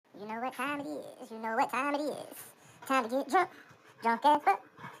what time it is. You know what time it is. Time to get drunk, drunk as fuck,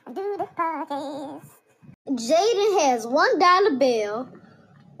 and do the podcast. Jaden has $1 bill,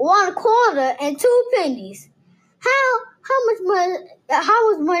 1 quarter, and 2 pennies. How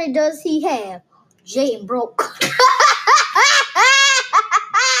much money does he have? Jaden broke.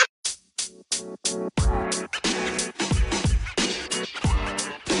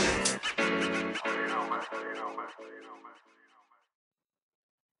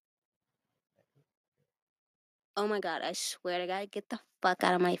 Oh my god, I swear to God, get the fuck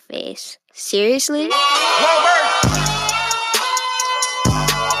out of my face. Seriously? You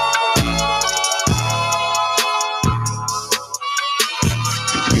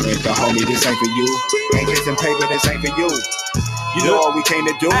ain't the homie, this ain't for you. Ain't kissing paper, this ain't for you. You know what we came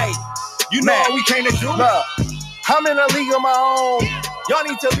to do. Hey, You know what we came to do. look, I'm in a league of my own. Y'all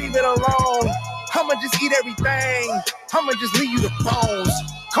need to leave it alone. I'ma just eat everything. I'ma just leave you the phones.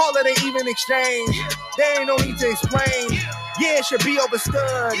 Call it an even exchange. There ain't no need to explain. Yeah, it should be overstood.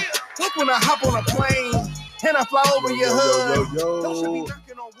 Like when I hop on a plane and I fly over your hood. Don't should be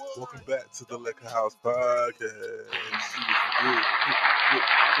knocking on wood. Welcome back to the Liquor House Podcast.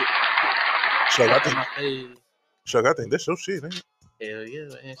 Chuck, I think that's your shit, ain't it? Hell yeah,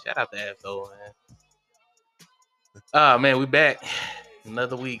 man. Shout out to Asshole, man. Man, we back.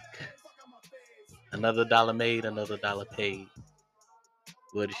 Another week. Another dollar made, another dollar paid.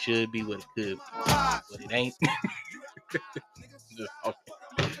 What it should be, what it could be. What it ain't. Just,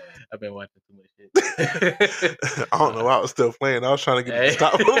 okay. I've been watching too much shit. I don't know why I was still playing. I was trying to get it to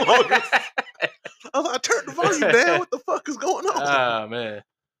stop for the longest. I was like, turn the volume down. What the fuck is going on? Man.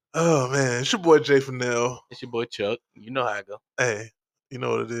 Oh, man. It's your boy, Jay Fennell. It's your boy, Chuck. You know how I go. Hey, you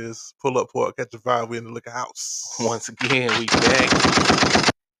know what it is. Pull up, pour, catch a vibe. We in the Liquor House. Once again, we back.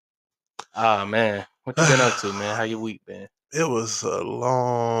 Man. What you been up to, man? How your week been? It was a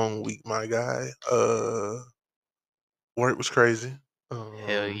long week, my guy. Work was crazy.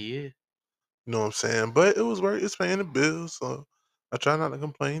 Hell yeah. You know what I'm saying? But it was work. It's paying the bills, so I try not to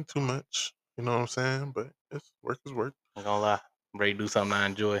complain too much. You know what I'm saying? But it's work is work. I'm gonna lie. I'm ready to do something I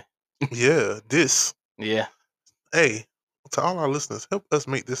enjoy. Yeah, this. Yeah. Hey, to all our listeners, help us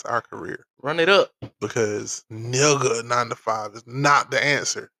make this our career. Run it up. Because nigga 9 to 5 is not the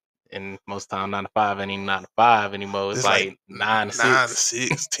answer. And most time 9 to 5 ain't even 9 to 5 anymore. It's like 9 to 6. 9 to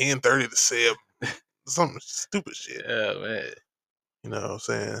 6, 10:30 to 7. Some stupid shit. Yeah, man. You know what I'm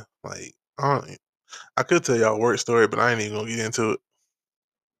saying? Like, I could tell y'all a work story, but I ain't even gonna get into it.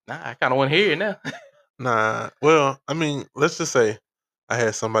 Nah, I kind of want to hear it now. Nah. Well, I mean, let's just say I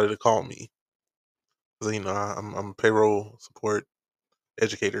had somebody to call me. Cause, you know, I'm a payroll support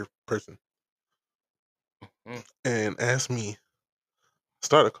educator person. Mhm. And ask me,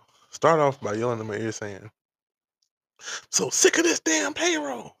 start off by yelling in my ear saying, "So sick of this damn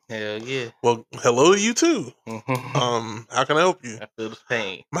payroll." Hell yeah. Well, hello to you too. I How can I help you? feel the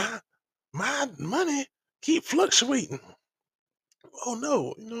pain. My money keep fluctuating. Oh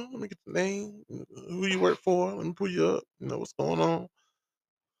no, you know, let me get the name, who you work for, let me pull you up, you know what's going on.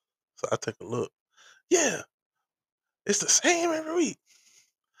 So I take a look. Yeah, it's the same every week.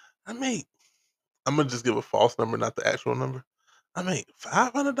 I'm gonna just give a false number, not the actual number. I make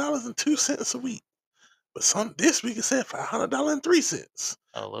 $500.02 a week. But this week it said $500.03.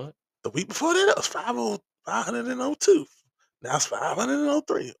 Oh, Lord. The week before that it was 502. Now it's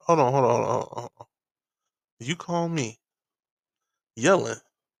 503. Hold on. You call me yelling,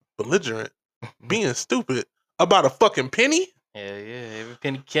 belligerent, being stupid about a fucking penny? Hell yeah. Every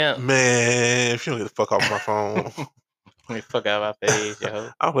penny count. Man, if you don't get the fuck off my phone. Let me fuck out my face, yo.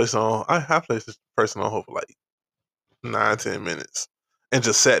 I placed this person on hold for like 9-10 minutes and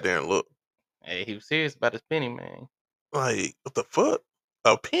just sat there and looked. Hey, he was serious about his penny, man. Like, what the fuck?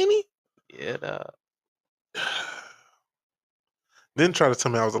 A penny? Yeah, dog. Then try to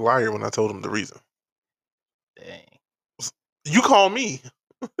tell me I was a liar when I told him the reason. Dang. You call me.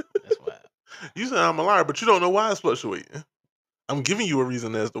 That's wild. You say I'm a liar, but you don't know why it's fluctuating. I'm giving you a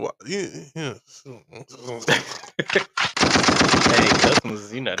reason as to why. Yeah. Hey,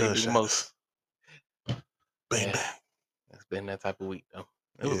 customers, you know, they do the most. Bang, Yeah. bang. It's been that type of week, though.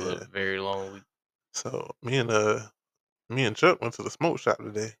 It was Yeah. a very long week. So me and Chuck went to the smoke shop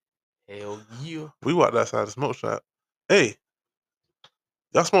today. Hell yeah. We walked outside the smoke shop. Hey,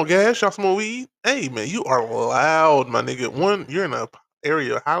 y'all smoke gas? Y'all smoke weed? Hey, man, you are loud, my nigga. One, you're in a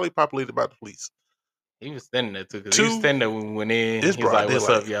area highly populated by the police. He was standing there, too, because he was standing there when we went in. It's He was broad like, what's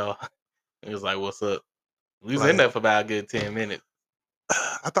up, daylight. y'all? He was like, what's up? We was Like- in there for about a good 10 minutes.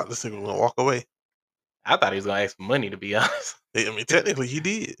 I thought this nigga was gonna walk away. I thought he was going to ask for money, to be honest. I mean, technically, he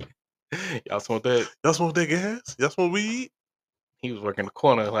did. Y'all smoke that? Y'all smoke that gas? Y'all smoke weed? He was working the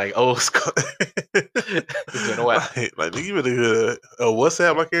corner like old school. It's been a while. Like nigga, you better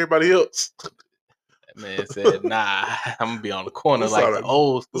WhatsApp like everybody else. That man said, "Nah, I'm gonna be on the corner Let's like start the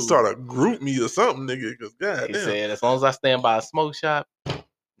old school." Start a group me or something, nigga. Cause He goddamn. said, "As long as I stand by a smoke shop,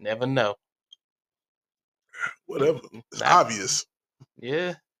 never know." Whatever. It's Nah. obvious.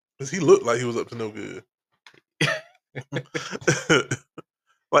 Yeah. Cause he looked like he was up to no good.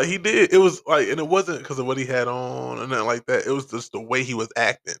 Like he did. It was like, and it wasn't because of what he had on or nothing like that. It was just the way he was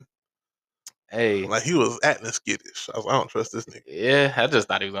acting. Hey. Like he was acting skittish. I was like, I don't trust this nigga. Yeah, I just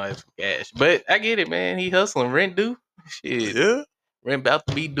thought he was gonna have some cash. But I get it, man. He hustling. Rent due. Shit. Yeah. Rent about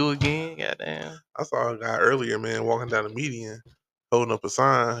to be due again. Goddamn. I saw a guy earlier, man, walking down the median, holding up a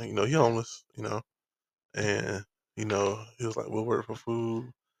sign. You know, he homeless, you know. And, you know, he was like, we'll work for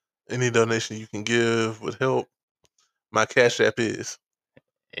food. Any donation you can give would help. My Cash App is.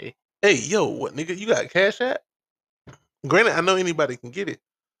 Hey, yo, what, nigga? You got Cash App? Granted, I know anybody can get it.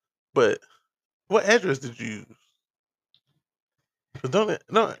 But what address did you use? Don't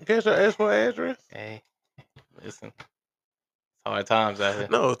Cash App ask for an address? Hey, listen. It's hard times out here.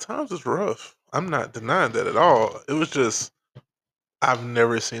 No, times is rough. I'm not denying that at all. It was just, I've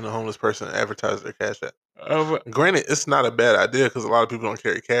never seen a homeless person advertise their Cash App. Granted, it's not a bad idea because a lot of people don't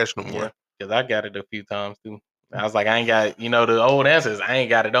carry cash no more. Yeah, because I got it a few times too. I was like, I ain't got, you know, the old answers. I ain't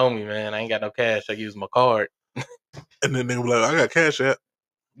got it on me, man. I ain't got no cash. I use my card. And then they be like, I got Cash App.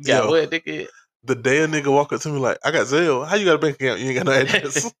 Yeah, what, nigga? The day a nigga walk up to me like, I got Zelle. How you got a bank account? You ain't got no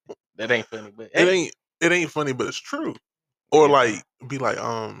address. That ain't funny, but it ain't funny, but it's true. Or like, be like,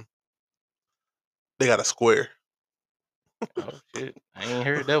 they got a Square. Oh shit, I ain't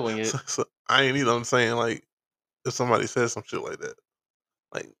heard that one yet. So I ain't either. I'm saying like, if somebody says some shit like that,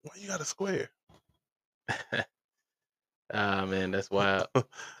 like, why you got a Square? Ah man, that's wild.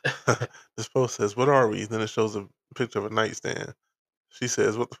 This post says, what are we? Then it shows a picture of a nightstand. She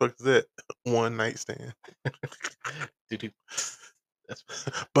says, what the fuck is that? One nightstand. That's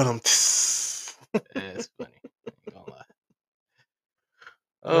funny. But that's funny. I ain't gonna lie.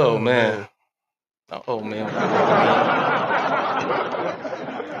 Oh man. Oh man.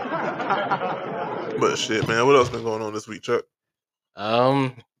 But shit, man, what else been going on this week, Chuck?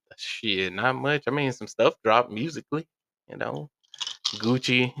 Shit, not much. I mean, some stuff dropped musically, you know.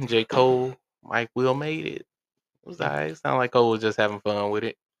 Gucci, J. Cole, Mike Will made it. It was alright. It sounded like Cole was just having fun with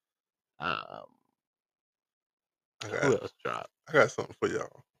it. Who else dropped? I got something for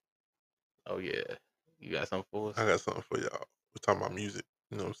y'all. Oh yeah, you got something for us? I got something for y'all. We're talking about music.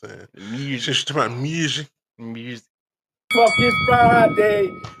 You know what I'm saying? Music. Just talking about music. Music. Fucking Friday.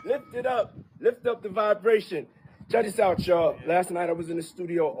 Lift it up. Lift up the vibration. Check this out, y'all. Last night I was in the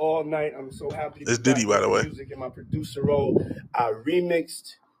studio all night. I'm so happy to It's Diddy, by the way. Music in my producer role. I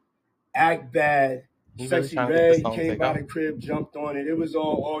remixed Act Bad. Sexy Red came by the crib, jumped on it. It was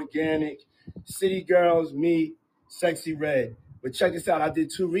all organic. City Girls, me, Sexy Red. But check this out. I did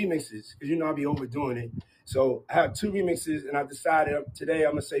 2 remixes because you know I be overdoing it. So I have 2 remixes, and I decided today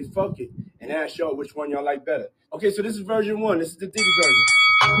I'm gonna say fuck it and ask y'all which one y'all like better. Okay, so this is version 1. This is the Diddy version.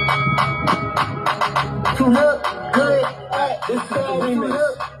 You look good. This is the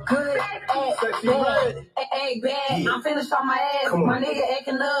remix. Good. Sexy Red. Hey, bad. I'm finished on my ass. My nigga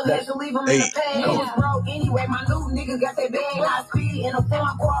acting up. Had to leave him in the past. Niggas broke anyway. My new nigga got that bag. High speed in a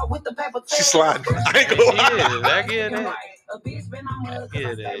foreign car with the paper. She sliding. I ain't gonna lie. I get it. A bitch been my mug cause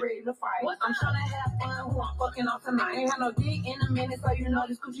I stay ready to fight. I'm trying to have fun, who I'm fucking off tonight. Ain't had no dick in a minute, so you know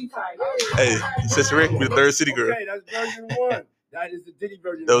this coochie tight. Hey, Sister Rick, we the third city girl. Okay, that's version 1. That is the Diddy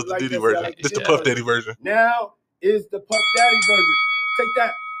version. That was the Diddy version. Like This the Puff Daddy version. Now is the Puff Daddy version. Take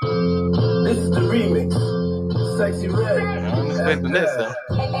that. This is the remix. Sexy Red. I'm expecting this though.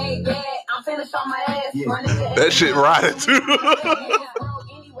 Hey, bad. I'm finished on my ass. Yeah. My nigga That shit riding too.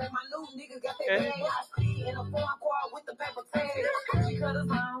 anyway, my new nigga got that bag. High speed in a foreign car with the paper tag. She cut us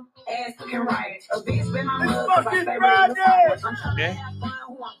on, ass looking right. A bitch been my mug cause I stay ready to fight. I'm trying to have fun,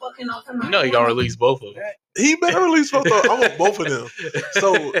 who I'm fucking off tonight. You know he gonna release both of them. He better release both of them. I want both of them.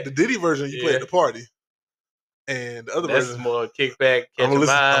 So the Diddy version you play at the party. And the other That's version, more kickback, catch I'm gonna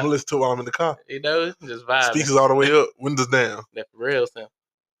vibe. listen to it while I'm in the car. You know, just vibe. Speakers all the way up, windows down. That for real, Sam.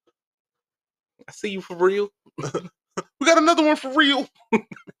 I see you for real. We got another one for real.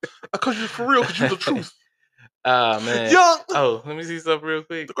 I call you for real because you're the truth. Ah man. Young. Oh, let me see something real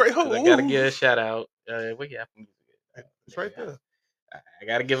quick. The Great Hope. I gotta give a shout out. What you have for music? It's right there. I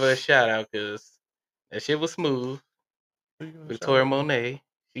gotta give her a shout out because that shit was smooth. Victoria Monet.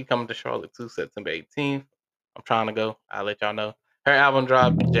 She coming to Charlotte too, September 18th. I'm trying to go. I'll let y'all know. Her album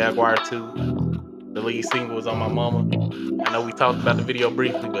dropped, Jaguar 2. The lead single was On My Mama. I know we talked about the video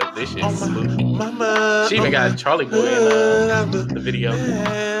briefly, but this shit's smooth. Mama, She even got Charlie Boy in the video.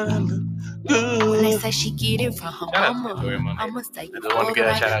 When they say she get it from her Shout out to mama, Victoria Monet. I'ma say I just want to give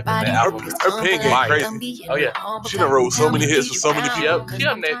a shout out to that album. Her pen getting crazy. Oh yeah, She done wrote so many hits for so many people. Yep, she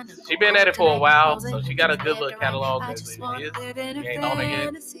up next. She been at it for a while, so she got a good little catalog as it is. She ain't on it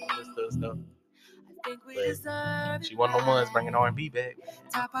yet. Good stuff. But she one of the ones bringing R&B back.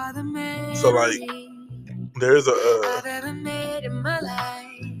 So like, there's a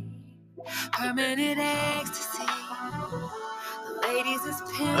permanent ecstasy. The ladies is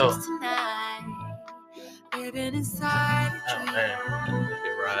pimps tonight. Living inside a dream.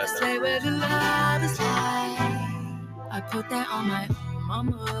 Man, Say where the love is like. I put that on my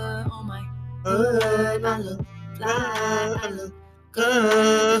mama, on my hood. I look fly, I look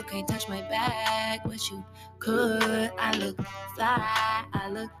good. You can't touch my back, but you could. I look fly, I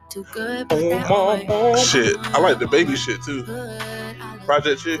look too good. Put that on my shit. I like the baby shit too.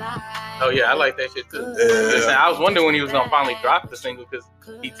 Project shit. Oh yeah, I like that shit too. Yeah. Listen, I was wondering when he was gonna finally drop the single because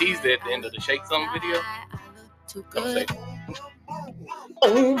he teased it at the end of the Shake Something video. Don't say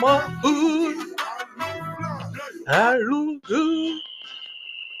Oh my hood, I look good.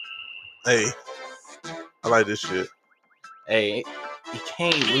 Hey, I like this shit. Hey, you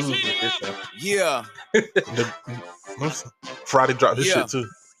can't lose with this one. Yeah. Friday dropped his shit too.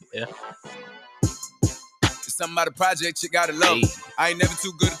 Yeah. Something about a project, you gotta love. Hey. I ain't never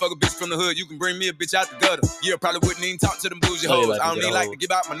too good to fuck a bitch from the hood. You can bring me a bitch out the gutter. Yeah, probably wouldn't even talk to them bougie Oh, you hoes. like to I don't get even like to hoes.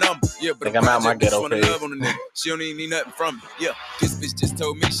 give out my number. Yeah, but Think I'm out my ghetto wanna phase. love on the nigga. She don't even need nothing from me. Yeah, this bitch just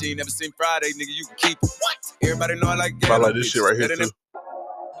told me she ain't never seen Friday, nigga. You can keep it. What? Everybody know I like I like this shit right here Better too. than-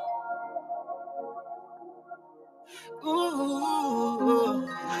 Ooh.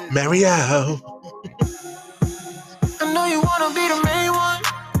 Mario. I know you wanna be the main one.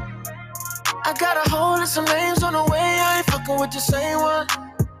 I got a whole list of names on the way. I ain't fucking with the same one.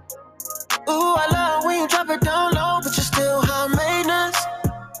 Ooh, I love when you drop it down low, but you're still high maintenance.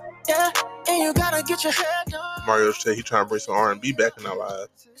 Yeah, and you gotta get your hair done. Mario said he trying to bring some R&B back in our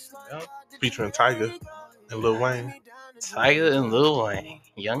lives, featuring Tiger and Lil Wayne. Tiger and Lil Wayne,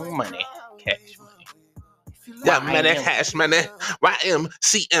 Young Money, Cash Money. Young Money, Cash Money,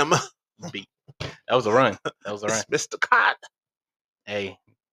 YMCM. Beat. That was a run. That was a run. Mr. Cod. Hey,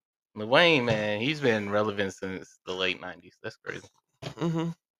 Lil Wayne, man, he's been relevant since the late 90s. That's crazy. Mm-hmm.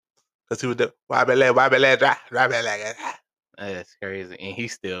 Cause he was the wobbly. That's crazy. And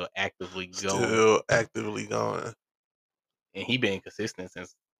he's still actively going. Still actively going. And he been consistent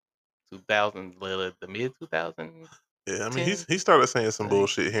since 2000, the mid 2000s. Yeah, I mean he started saying some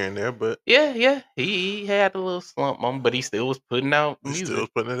bullshit here and there, but Yeah. He had a little slump moment, but he still was putting out he music. still was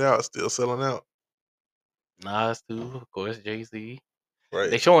putting it out, still selling out. Nas too, of course, Jay-Z. Right.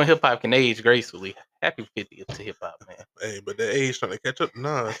 They showing hip hop can age gracefully. Happy 50th to hip hop, man. Hey, but that age trying to catch up to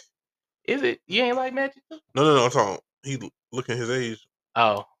Nas. Is it? You ain't like Magic too? No. I'm talking. He looking his age.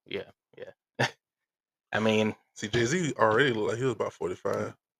 Oh, yeah. I mean, See, Jay-Z already looked like he was about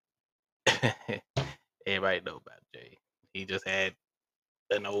 45. everybody know about Jay. He just had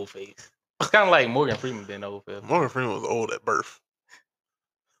an old face. It's kind of like Morgan Freeman being old face. Morgan Freeman was old at birth.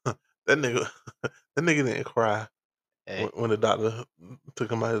 that nigga didn't cry Hey, when the doctor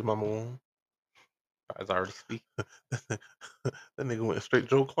took him out of his mama womb. I was already speaking. That nigga went straight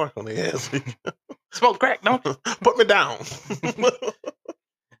Joe Clark on the ass. Smoke crack, don't you? Put me down.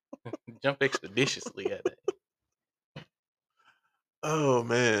 Jump expeditiously at that. Oh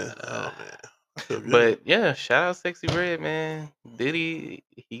man. I feel good. But yeah, shout out Sexy Red, man. Diddy,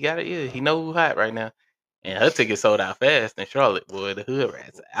 he got it. Yeah, he know who hot right now. And her ticket sold out fast in Charlotte, boy. The hood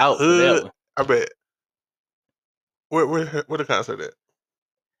rats out for that Hood, one. I bet. Where the concert at?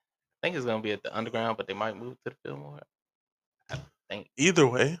 I think it's gonna be at the Underground, but they might move to the Fillmore. I think. Either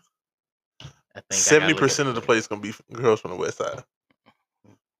way, I think 70% of the place gonna be girls from the West Side.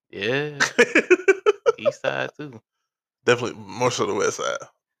 Yeah, East Side too. Definitely more so the West Side.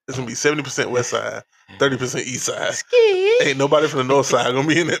 It's gonna be 70% West Side, 30% East Side. Ski, Ain't nobody from the North Side gonna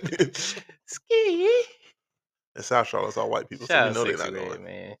be in that bitch. ski. And South Charlotte's all white people, Shout so we out know they're Sexy not Red, going.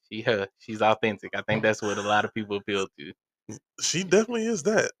 man. She's authentic. I think that's what a lot of people appeal to. She definitely is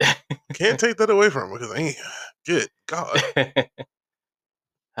that. Can't take that away from her because ain't good God.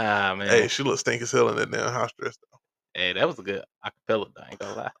 Ah man. Hey, she looks stinky as hell in that damn house dress though. Hey, that was a good acapella, though. I ain't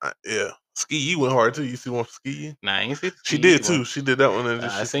gonna lie. Yeah, Ski Yee went hard too. You see one for Ski Yee? Nah, I ain't see the She Ski did Yee too. one. She did that one. And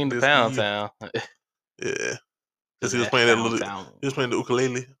I she seen the did Pound Ski Yee. Town. Yeah, because he was That playing that Pound little. Town. He was playing the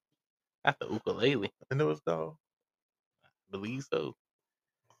ukulele, Not the ukulele. and it was called Believe so.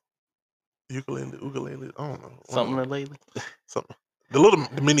 ukulele. I don't know. Something lately. Something. The little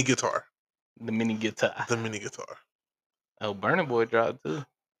mini guitar. The mini guitar. The mini guitar. Oh, Burna Boy dropped too.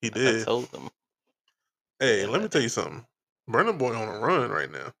 He I did. told them. Hey, let me tell you something. Burna Boy on a run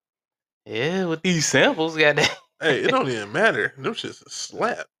right now. Yeah, with these samples, goddamn. Hey, it don't even matter. Them shits is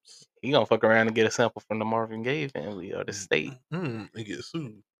slaps. He gonna fuck around and get a sample from the Marvin Gaye family or the state. And get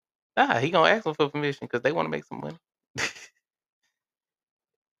sued. Nah, he gonna ask them for permission because they want to make some money.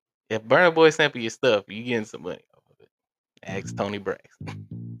 If Burna Boy sample your stuff, you getting some money off of it. Ask Tony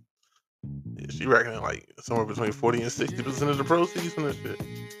Braxton. Yeah, she reckoning like somewhere between 40 and 60% of the proceeds from that shit.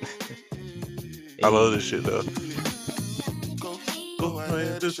 I love this shit though. Go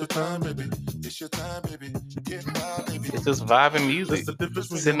ahead, it's your time, baby. It's your time, baby. It's just vibing music.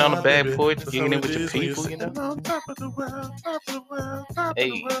 Sitting on a bad porch, getting in with your people, you know? On top of the world, top of the world, top of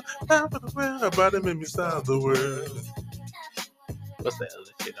the world, top of the world. About to make me stop the world. What's that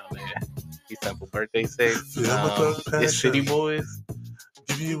other shit on there? He sampled Birthday Sex. It's City Boys.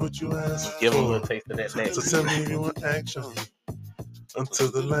 Give you what you ask Give him a for. little taste of that next. So tell me if you want action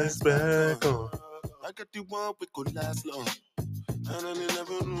until the lights back on. I got the one we could last long. And I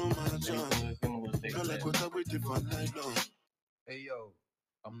never knew my chance. Feel like what I waited for night long. Hey yo,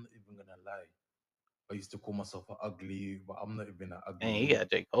 I'm not even gonna lie. I used to call myself an ugly, but I'm not even an ugly. Man, he got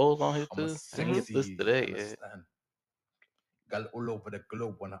J. Cole on here I'm a too. I ain't sexy, listened to that you yet. understand? Girl all over the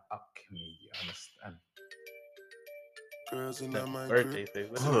globe wanna up me, you understand? Girls in That's my Birthday crib. Sex.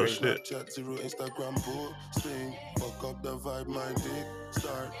 That's Oh crazy. shit. Chat zero Instagram posting. Fuck up the vibe, my dick.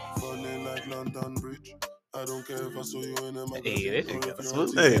 Start falling like London Bridge. I don't care if I saw you in a magazine. Hey, that shit got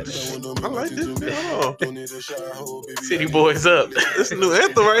smooth. Hey, I like this shit. Hold on. City Boys Up. This is a new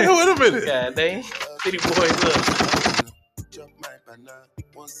anthem right here. Wait a minute. God dang. City Boys Up. Jump my banana.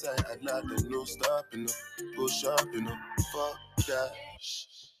 One side I like the no stopping up. Go shopping up. Fuck that.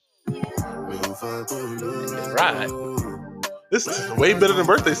 Right. This is way better than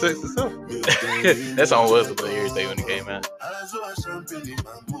Birthday Sex itself. That song was a little irritating when it came out.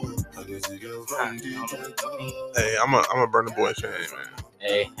 Hey, I'm a Burna Boy fan, man.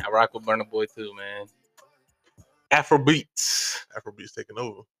 Hey, I rock with Burna Boy too, man. Afrobeats taking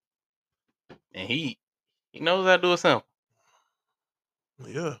over. And he knows how to do a sample.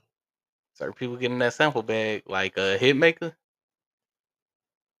 Yeah. Certain people getting that sample bag, like a Hitmaker.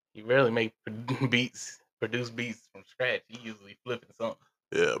 He rarely make produce beats from scratch. He usually flipping something.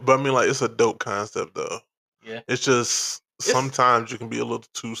 Yeah, but I mean, like, it's a dope concept, though. Yeah. It's just sometimes you can be a little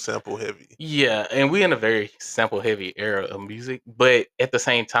too sample heavy. Yeah, and we're in a very sample heavy era of music, but at the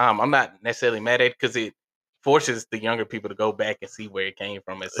same time, I'm not necessarily mad at it because it forces the younger people to go back and see where it came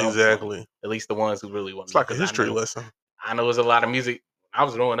from. At some Exactly. point. At least the ones who really want. It's like a history lesson. I know there's a lot of music. When I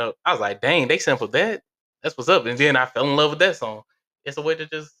was growing up, I was like, dang, they sampled that. That's what's up. And then I fell in love with that song. It's a way to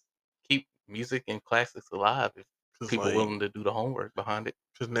just keep music and classics alive if people like, willing to do the homework behind it.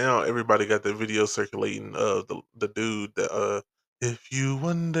 Because now everybody got the video circulating of the dude that if you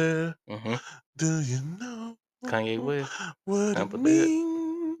wonder, do you know Kanye West what it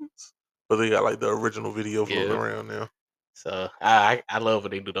means? But they got like the original video floating around now. So I love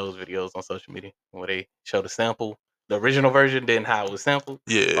when they do those videos on social media where they show the sample, the original version, then how it was sampled.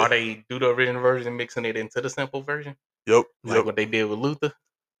 Yeah. Or they do the original version mixing it into the sample version. Yep. Like what they did with Luther.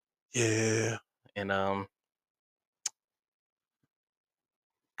 Yeah. And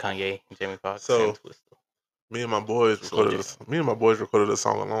Kanye and Jamie Foxx. So me and my boys recorded a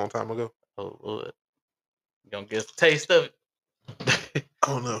song a long time ago. Oh Lord. You gonna get a taste of it? I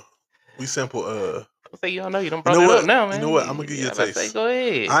don't know. We sample I say you don't know, you don't brought it up now, man. You know what? I'm gonna give you a taste. Say, go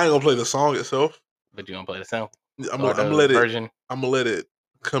ahead. I ain't gonna play the song itself. But you gonna play the sample. I'm gonna let it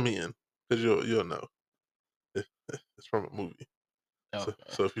come in. Because you'll know. It's from a movie. Okay.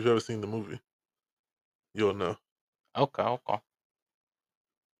 So if you've ever seen the movie, you'll know. Okay.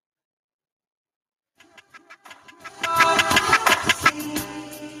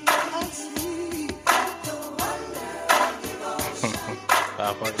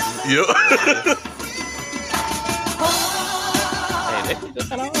 Yep. Hey, that shit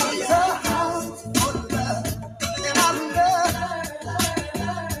kind of hard.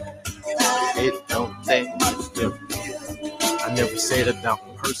 It don't take much difference. I never said about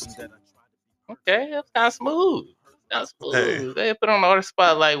one person that I tried. Okay, that's kind of smooth. That's smooth. Hey. They put on the artist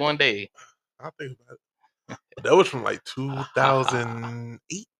spotlight one day. I'll think about it. That was from like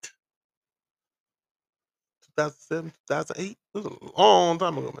 2008. 2007, 2008. It was a long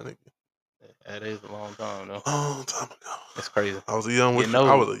time ago, man. That is a long time, though. Long time ago. That's crazy. I was a young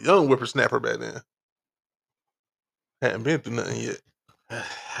whippersnapper back then. Hadn't been through nothing yet.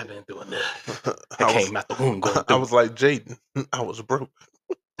 I've been doing that. I came out the womb going I was like Jaden. I was broke.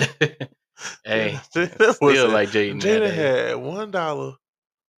 Hey, Still like Jaden. Jaden had $1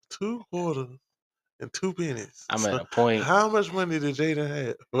 2 quarters and 2 pennies. I'm at a point. How much money did Jaden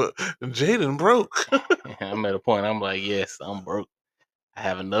have? Well, Jaden broke. I'm at a point. I'm like, yes, I'm broke. I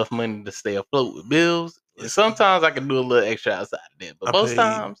have enough money to stay afloat with bills. And sometimes I can do a little extra outside of that. But most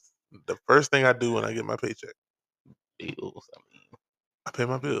times, the first thing I do when I get my paycheck, bills. I pay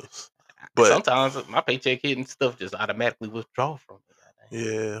my bills. But sometimes my paycheck hitting stuff just automatically withdraw from me.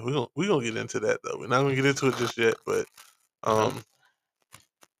 Yeah, we gonna get into that though. We're not gonna get into it just yet, but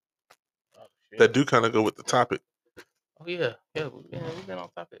that do kind of go with the topic. Oh yeah, we've been on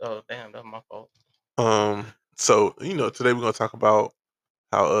topic. Oh damn, that's my fault. So today we're gonna talk about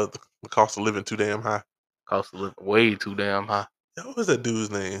how the cost of living too damn high. Cost of living way too damn high. What was that dude's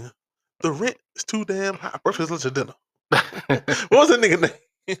name? The rent is too damn high. Breakfast, lunch, and dinner. What was that nigga name?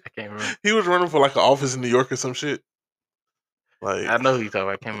 I can't remember. He was running for like an office in New York or some shit. Like I know who you talking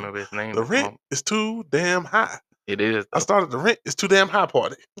about. I can't remember his name. The rent is too damn high. It is. I started the rent is too damn high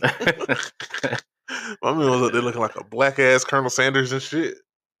party. My man was up there looking like a black ass Colonel Sanders and shit.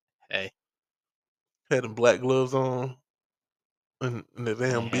 Hey, had them black gloves on and the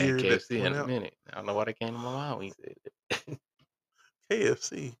damn beard. KFC in a minute. I don't know why they came to my mind when you said it.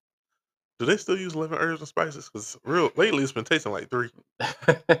 KFC. Do they still use 11 herbs and spices? Because lately it's been tasting like 3.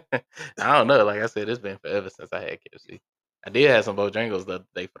 I don't know. Like I said, it's been forever since I had KFC. I did have some Bojangles the other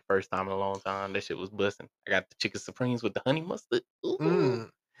day for the first time in a long time. That shit was busting. I got the chicken supremes with the honey mustard.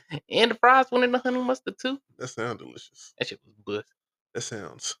 And the fries went in the honey mustard too. That sounds delicious. That shit was busting. That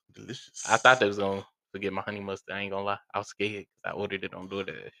sounds delicious. I thought they was going to forget my honey mustard. I ain't going to lie. I was scared because I ordered it on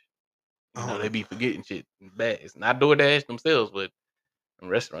DoorDash. You know, they be forgetting shit bad. It's not DoorDash themselves, but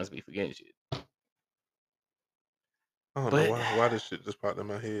restaurants be forgetting shit. I don't know why this shit just popped in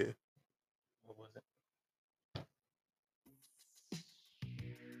my head. What was it?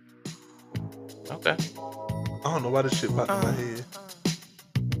 Okay. I don't know why this shit popped in my head.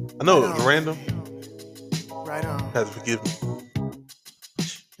 I know it was random. Right on. Have to forgive me.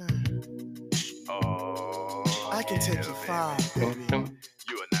 I can take you far, baby.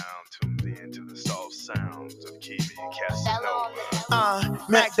 You are now tuned into the soft sounds of Kiwi Casanova.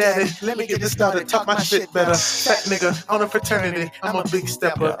 Mac Daddy, let me get this started. Talk my shit better. Fat nigga on a fraternity. I'm a big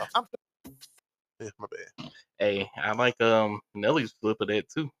stepper. Yeah, my bad. Hey, I like Nelly's flip of that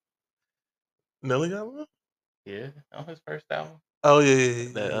too. Nelly got one? Yeah, on his first album. Oh yeah.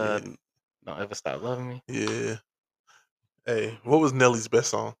 That Don't Ever Stop Loving Me. Yeah. Hey, what was Nelly's best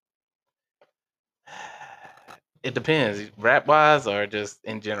song? It depends, rap wise or just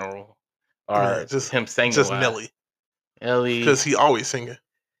in general, or just him singing. Just Nelly, because he always singing.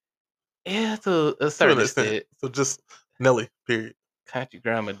 Yeah, to a certain extent. So just Nelly. Period. Country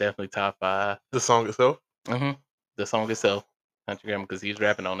Grammar definitely top 5. The song itself. The song itself, Country Grammar, because he's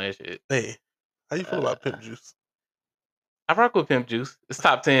rapping on that shit. Hey, how you feel about Pimp Juice? I rock with Pimp Juice. It's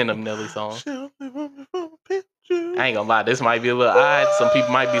top 10 of Nelly songs. I ain't gonna lie, this might be a little odd. Some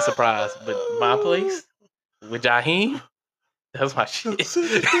people might be surprised, but My Place with Jaheim, that's my shit.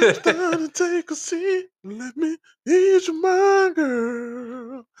 Take a seat, let me ease your mind,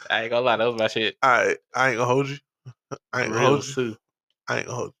 girl. I ain't gonna lie, that was my shit. I ain't gonna hold you. I ain't gonna hold you. Too. I ain't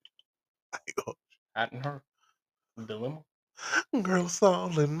gonna hold you. I didn't her dilemma. Girl, it's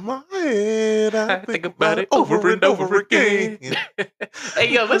all in my head. I think about it over and over again.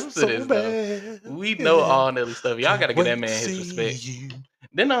 Hey, yo, listen to this, though. We know all Nelly stuff. Y'all gotta give that man his respect.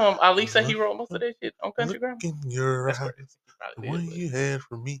 Then Ali said he wrote most of that shit on Country Grammar. In your eyes, the one you had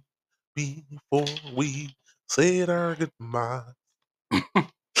for me before we said our goodbye.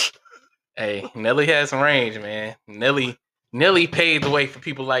 Hey, Nelly has some range, man. Nelly paved the way for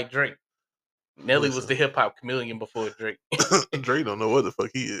people like Drake. Nelly was the hip hop chameleon before Drake. Drake don't know what the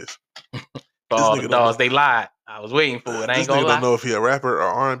fuck he is. For all the dogs, they lied. I was waiting for it. I ain't gonna lie. Don't know if he a rapper or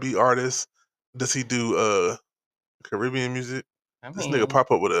R&B artist. Does he do Caribbean music? This nigga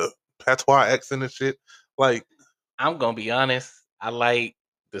pop up with a patois accent and shit. Like, I'm gonna be honest. I like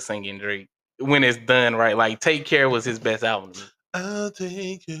the singing Drake when it's done right. Like, Take Care was his best album. I'll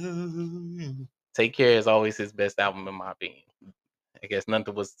take you. Take Care is always his best album in my opinion. I guess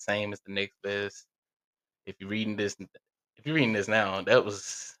Nothing Was the Same as the next best. If you're reading this now, that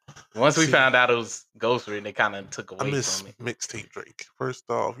was once we found out it was Ghost written, it kind of took away from it. Mixtape Drake. First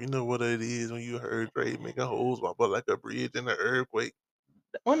off, you know what it is when you heard Drake making holes wobble like a bridge in an earthquake.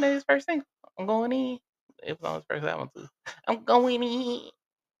 One day his first single, I'm Going In. It was on his first album too. I'm going in.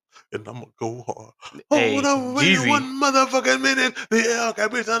 And I'm gonna go hard. Hey, hold on, wait Jeezy. 1 motherfucking minute. The El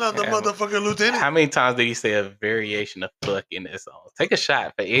Capitan of the motherfucking lieutenant. How many times did he say a variation of fuck in that song? Take a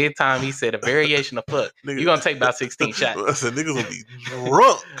shot for every time he said a variation of fuck. You're gonna take about 16 shots. I said niggas gonna be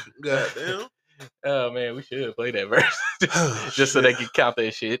drunk. Goddamn. Oh man, we should play that verse. Just so they can count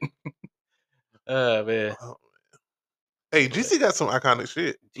that shit. Oh man. Hey, GC got some iconic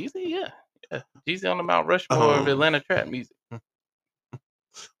shit. GC, yeah. GC on the Mount Rushmore of Atlanta trap music.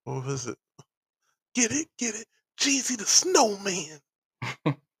 What was it? Get it, GC the Snowman.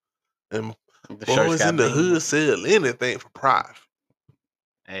 And boys in the hood sell anything for profit.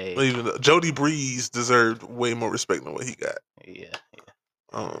 Hey, even Jody Breeze deserved way more respect than what he got. Yeah.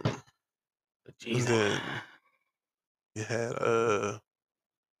 And then you had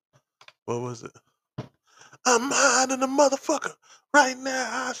what was it? I'm hiding the motherfucker right now.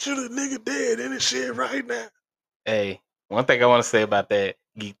 I shoot a nigga dead in this shit right now. Hey, one thing I want to say about that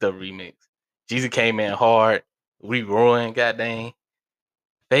Geeked Up remix. Jeezy came in hard. We roaring, goddamn.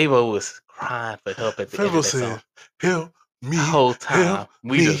 Fabo was crying for help at the end of that song. Help me. The whole time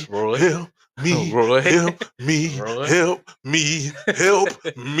we just roared. Help me. Roy. Help me. Roy. Help me. Help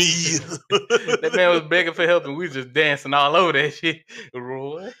me. That man was begging for help and we just dancing all over that shit.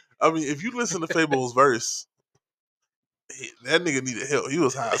 Roy. I mean, if you listen to Fabo's verse, that nigga needed help. He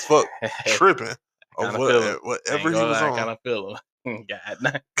was high as fuck, tripping of whatever he was on. I kind of feel him.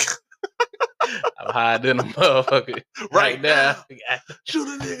 God, I'm higher than a motherfucker right now. Shoot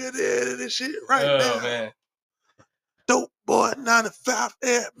a nigga dead in this shit right now. Oh man, Dope boy 95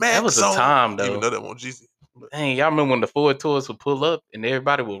 Air Max. that was a time though. Even though that wasn't GC. Dang, y'all remember when the Ford Taurus would pull up and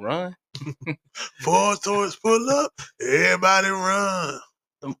everybody would run? Ford Taurus pull up, everybody run.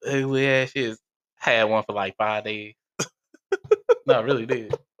 Them ugly ass shit. I had one for like 5 days. No, I really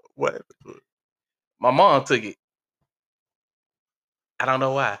did. What happened? My mom took it. I don't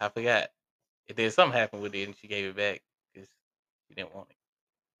know why. I forgot. It did something happen with it and she gave it back because she didn't want it.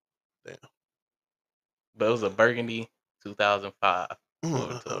 Damn. But it was a burgundy 2005. They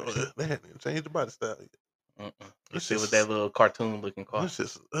hadn't even changed the body style yet. It was that little cartoon looking car. Them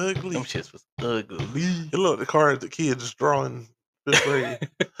shits was ugly. Them shits was ugly. You look, the car the kid just drawing fifth grade.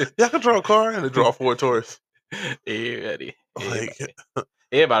 Y'all can draw a car and they draw a Ford Taurus. Everybody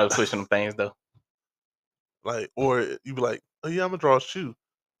was pushing them things though. Like, or you be like, oh yeah, I'm gonna draw a shoe.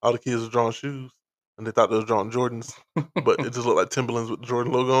 All the kids were drawing shoes, and they thought they was drawing Jordans, but it just looked like Timberlands with the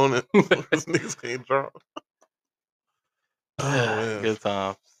Jordan logo on it. These niggas can't draw. Oh man, good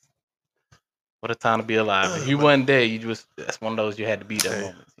times. What a time to be alive. If you wasn't there, that's one of those you had to be there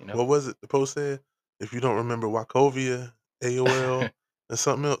moments. You know what was it? The post said, if you don't remember Wachovia, AOL, and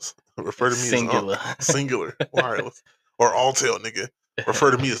something else, refer to me singular. as singular wireless or Alltel, nigga.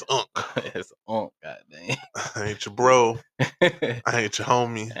 Refer to me as Unc. It's Unc, goddamn. I ain't your bro. I ain't your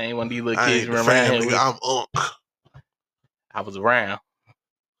homie. I ain't one of these little kids running around here. I'm Unc. I was around.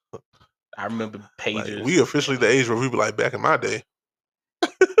 I remember pages. Like, we officially the age where we be like back in my day.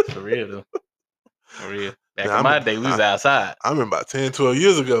 For real though. For real. Back in my day, we was outside. I remember about 10, 12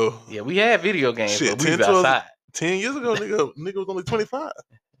 years ago. Yeah, we had video games, Shit, but we was outside. 10 years ago, nigga was only 25.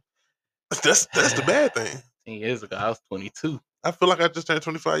 That's the bad thing. 10 years ago, I was 22. I feel like I just turned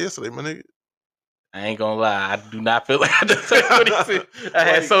 25 yesterday, my nigga. I ain't gonna lie, I do not feel like I just turned 22. I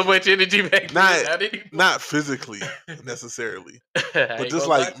had so much energy back then. Not physically necessarily, but just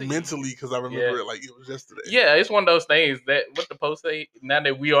like mentally, because I remember it like it was yesterday. Yeah, it's one of those things that what the post say. Now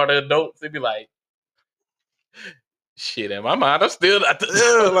that we are the adults, it be like, shit. In my mind, I'm still not.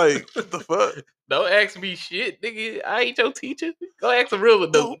 Like what the fuck. Don't ask me shit, nigga. I ain't your teacher. Go ask a real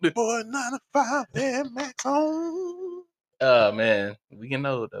adult. Boy, 95 Air Max on. Oh man, we can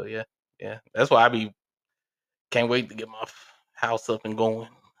know though. Yeah. That's why I can't wait to get my house up and going.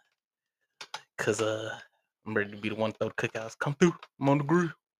 Cause I'm ready to be the one to throw the cookouts. Come through. I'm on the grill.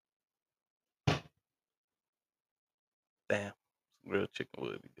 Damn, grilled chicken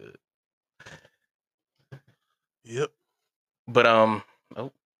would be good. Yep. But you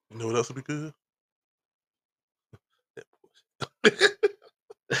know what else would be good?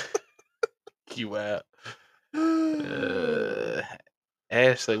 You out.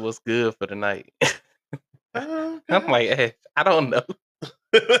 Ash say what's good for the night. I'm like, Ash, I don't know.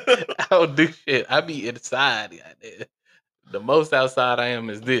 I don't do shit. I be inside. Goddamn. The most outside I am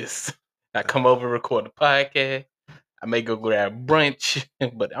is this. I come over, record a podcast. I may go grab brunch,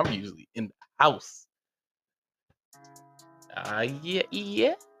 but I'm usually in the house. Yeah.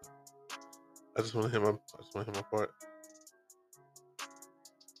 I just want to hear my part.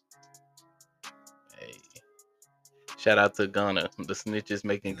 Hey. Shout out to Ghana. The Snitches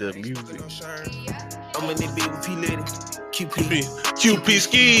making good music. I'm in the beat with P Lady. QP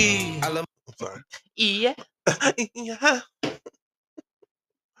ski. I'm sorry. Yeah. Yeah.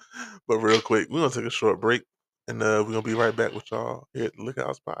 But real quick, we're gonna take a short break and we're gonna be right back with y'all here at the Liquor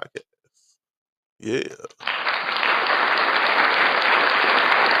House Podcast. Yeah.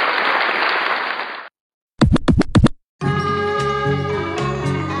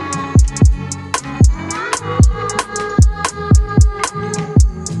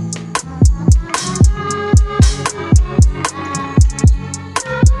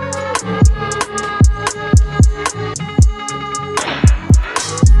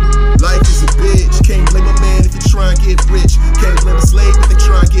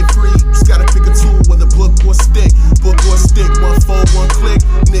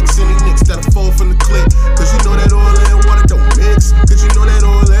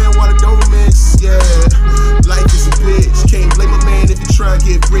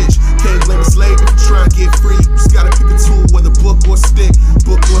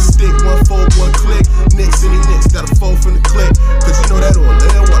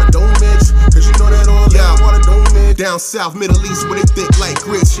 South, Middle East, where they thick like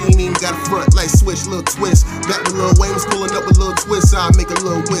grits. She ain't even got a front like switch, little twist. Back when Lil Wayne was pulling up with little twists, I'll make a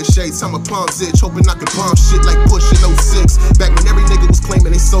little wish. Every time I palm itch, hoping I could bomb shit like Bush in 06. Back when every nigga was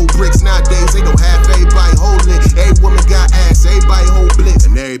claiming they sold bricks. Nowadays, they don't have everybody holding it. Every woman got ass, everybody hold blitz.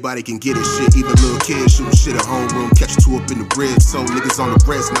 And everybody can get it shit, even little kids shooting shit at homeroom, catch two up in the ribs. So niggas on the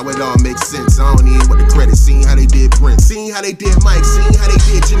breast, now it all makes sense. I don't even want the credit, seeing how they did Prince, seeing how they did Mike, seeing how they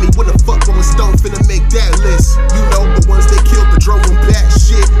did Jimmy. When the fuck Rolling Stone finna make that list? You know, the ones they killed that drove them back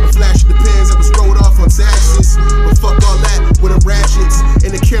shit. A flash of the pens that was rolled off on taxes. But fuck all that with them ratchets.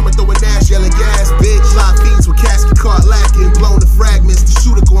 And the camera throwing ash, yelling gas, bitch. Live feeds with casket caught lacking, blown to fragments. The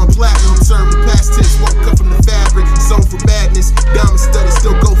shooter going platinum, turn the past tense, won't cut from the fabric. Sewn for madness, diamond studded,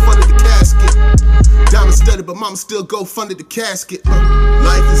 still go funded the casket. Diamond studded, but mama still go funded the casket.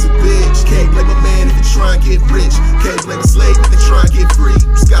 Life is a bitch, can't blame a man if you try and get rich. Can't blame a slave if they try and get free.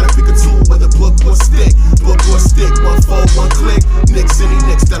 Just gotta pick a tool, whether book or stick. Book or stick, one fold, one click. Nicks, any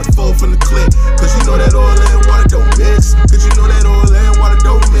nicks that'll fold from the click. Cause you know that oil and water don't mix. Cause you know that oil and water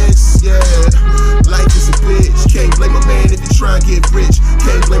don't mix. Yeah, life is a bitch. Can't blame a man if you try and get rich.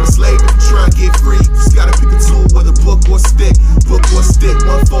 Can't blame a slave if you try and get free. Just gotta pick a tool, whether book or stick. Book or stick,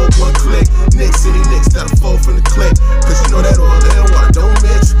 one fold, one click. Nicks, any nicks that'll fold from the click. Cause you know that oil and water don't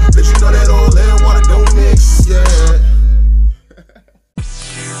mix. Cause you know that oil and water don't mix. Yeah.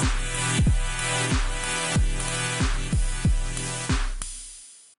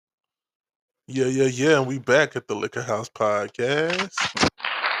 Yeah. And we back at the Liquor House Podcast.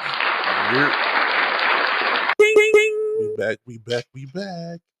 We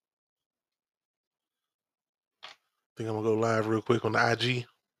back. Think I'm gonna go live real quick on the IG.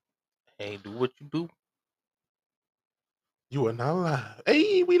 Hey, do what you do. You are not live.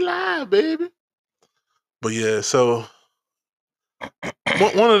 Hey, we live, baby. But yeah, so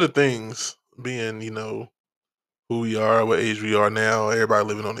one of the things being, you know, who we are, what age we are now, everybody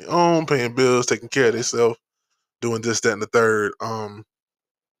living on their own, paying bills, taking care of themselves, doing this, that, and the third.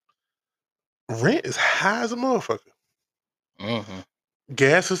 Rent is high as a motherfucker. Mm-hmm.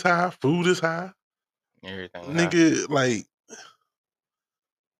 Gas is high, food is high. Everything. Nigga, like,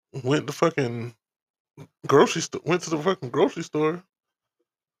 went to the fucking grocery store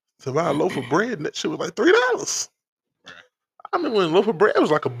to buy a loaf of bread, and that shit was like $3. I remember when a loaf of bread was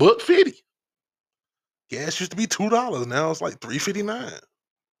like $1.50. Gas used to be $2. Now it's like $3.59.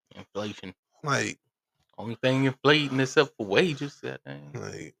 Inflation. Like, only thing inflating except for wages. That thing.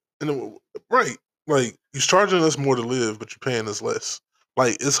 Like, right. Like, you're charging us more to live, but you're paying us less.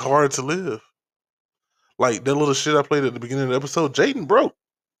 Like, it's hard to live. Like, that little shit I played at the beginning of the episode, Jaden broke.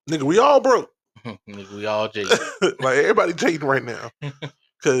 Nigga, we all broke. Nigga, we all Jaden. Like, everybody Jaden right now.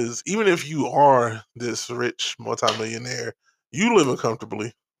 Because even if you are this rich multimillionaire, you living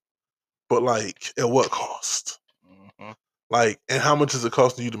comfortably. But, like, at what cost? Mm-hmm. Like, and how much is it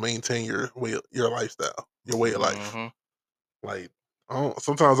costing you to maintain your lifestyle, your way of life? Mm-hmm. Like,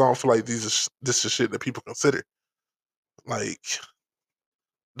 sometimes I don't feel like this is shit that people consider. Like,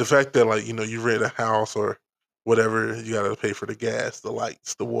 the fact that, like, you know, you rent a house or whatever, you gotta pay for the gas, the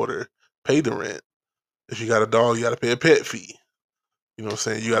lights, the water, pay the rent. If you got a dog, you gotta pay a pet fee. You know what I'm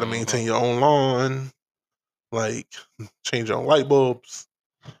saying? You gotta maintain your own lawn, like, change your own light bulbs.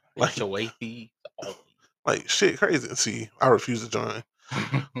 Like, HOA fees. Like, shit crazy. See, I refuse to join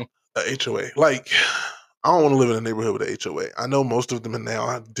a HOA. Like, I don't want to live in a neighborhood with an HOA. I know most of them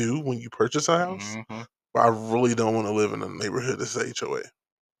now do when you purchase a house, but I really don't want to live in a neighborhood that's a HOA.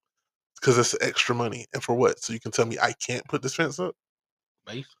 Because it's extra money. And for what? So you can tell me I can't put this fence up?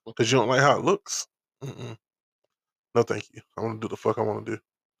 Basically. Because you don't like how it looks? Mm-mm. No, thank you. I want to do the fuck I want to do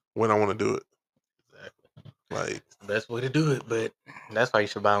when I want to do it. Exactly. Like, best way to do it, but that's why you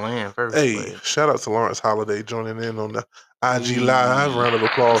should buy land first. Hey, shout out to Lawrence Holiday joining in on the IG Live. Round of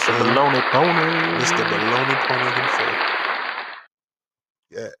applause for him. Baloney Pony. Mr. Baloney Pony himself.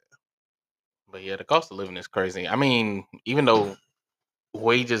 Yeah. But yeah, the cost of living is crazy. I mean, even though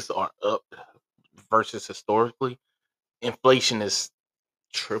wages are up versus historically, inflation is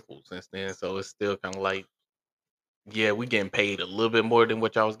tripled since then. So it's still kind of like, yeah, we getting paid a little bit more than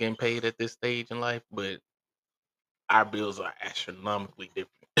what y'all was getting paid at this stage in life, but our bills are astronomically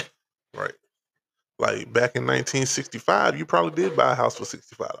different. Right. Like, back in 1965, you probably did buy a house for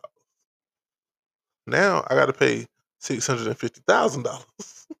 $65. Now I got to pay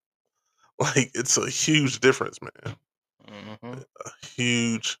 $650,000. Like, it's a huge difference, man. Mm-hmm. A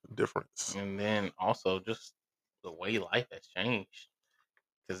huge difference. And then also just the way life has changed,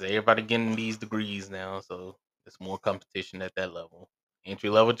 because everybody getting these degrees now, so there's more competition at that level.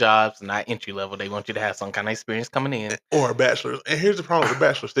 Entry level jobs, not entry level. They want you to have some kind of experience coming in, or a bachelor's. And here's the problem with the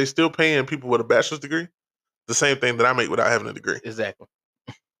bachelor's: they still paying people with a bachelor's degree, the same thing that I make without having a degree. Exactly.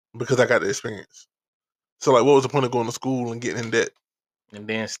 Because I got the experience. So, like, what was the point of going to school and getting in debt? And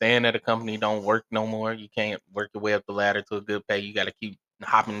then staying at a company don't work no more. You can't work your way up the ladder to a good pay. You got to keep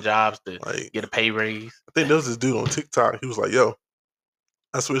hopping jobs to get a pay raise. I think there was this dude on TikTok. He was like, yo,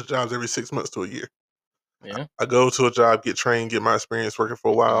 I switch jobs every 6 months to a year. Yeah. I go to a job, get trained, get my experience working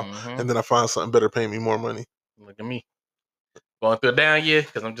for a while, and then I find something better paying me more money. Look at me. Going through a down year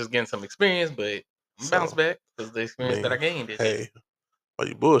because I'm just getting some experience, but I'm bounce back because the experience that I gained. Hey, while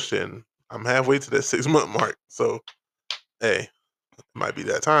you bullshitting, I'm halfway to that 6 month mark. So, hey, it might be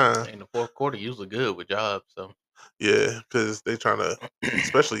that time. And the fourth quarter usually good with jobs. So, yeah, because they trying to,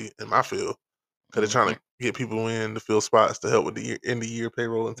 especially in my field, because they're trying to get people in to fill spots to help with the end of year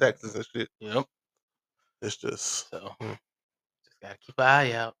payroll and taxes and shit. Yep. It's just so just gotta keep an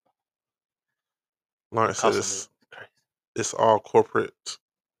eye out. Lawrence says it's all corporate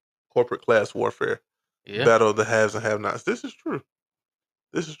class warfare. Yeah. Battle of the haves and have-nots. This is true.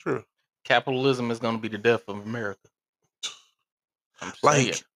 This is true. Capitalism is going to be the death of America.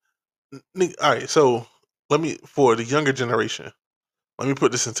 Like, all right. So for the younger generation, let me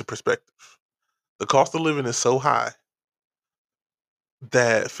put this into perspective. The cost of living is so high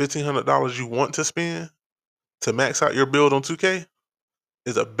that $1,500 you want to spend to max out your build on 2K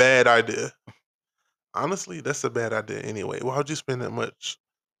is a bad idea. Honestly, that's a bad idea anyway. Why would you spend that much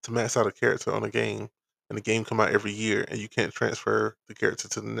to max out a character on a game and the game come out every year and you can't transfer the character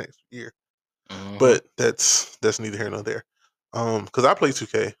to the next year? But that's neither here nor there. Because I play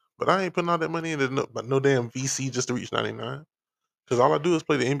 2K, but I ain't putting all that money into no damn VC just to reach 99. Because all I do is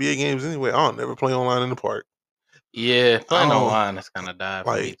play the NBA games anyway. I don't never play online in the park. Yeah, playing online is kind of died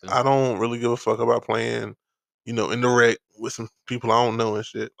for me too. I don't really give a fuck about playing, in the rec with some people I don't know and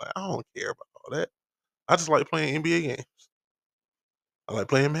shit. Like, I don't care about all that. I just like playing NBA games. I like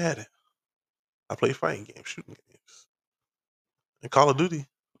playing Madden. I play fighting games, shooting games. And Call of Duty,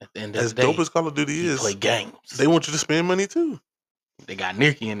 at the end as of the day, dope as Call of Duty is, play games. They want you to spend money too. They got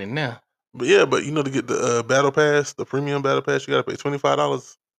Nicky in it now. But yeah, to get the battle pass, the premium battle pass, you got to pay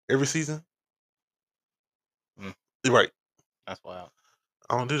 $25 every season. You're right. That's wild.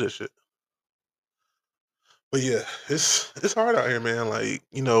 I don't do that shit. But yeah, it's hard out here, man. Like,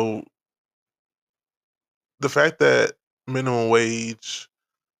 the fact that minimum wage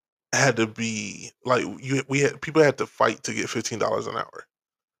had to be like people had to fight to get $15 an hour.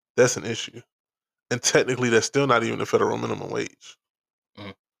 That's an issue. And technically that's still not even the federal minimum wage.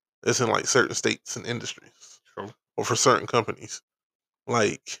 It's in like certain states and industries. True. Or for certain companies.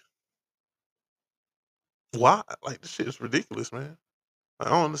 Like, why? Like, this shit is ridiculous, man. I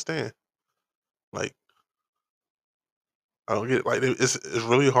don't understand. Like, I don't get it. Like, it's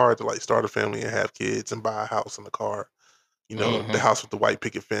really hard to like start a family and have kids and buy a house and a car. The house with the white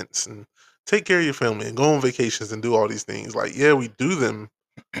picket fence and take care of your family and go on vacations and do all these things. Like, yeah, we do them,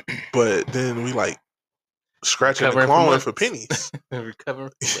 but then we like scratching and clawing for pennies.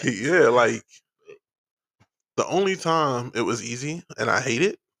 Recovering. Yeah, like the only time it was easy and I hate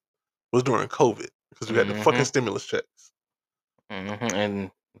it was during COVID because we had the fucking stimulus checks.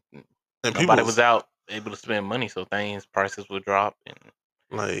 And nobody people was out able to spend money, so prices would drop and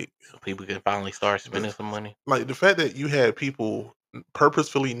like so people can finally start spending some money. Like the fact that you had people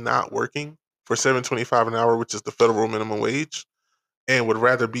purposefully not working for $7.25 an hour, which is the federal minimum wage, and would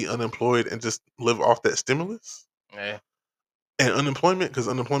rather be unemployed and just live off that stimulus. Yeah. And unemployment, because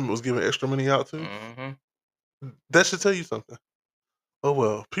unemployment was giving extra money out too. That should tell you something. Oh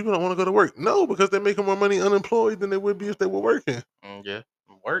well, people don't want to go to work. No, because they're making more money unemployed than they would be if they were working. Yeah,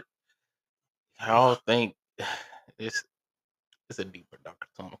 work. I don't think it's a deeper, darker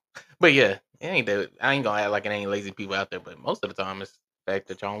tunnel. But yeah, it ain't that. I ain't gonna act like it ain't lazy people out there, but most of the time it's the fact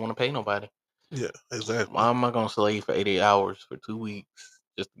that y'all don't want to pay nobody. Yeah, exactly. Why am I gonna slave for 80 hours for 2 weeks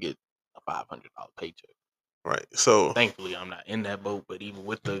just to get a $500 paycheck? Right. So thankfully I'm not in that boat, but even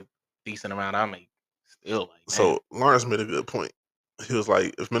with the decent amount I make, still like. So Lawrence made a good point. He was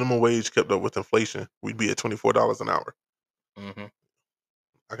like, if minimum wage kept up with inflation, we'd be at $24 an hour.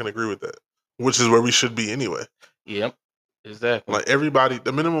 I can agree with that. Which is where we should be anyway. Yep. Exactly. Like everybody,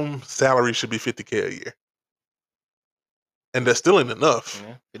 the minimum salary should be $50K a year. And that still ain't enough.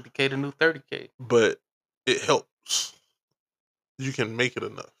 Yeah, $50K to new $30K. But it helps. You can make it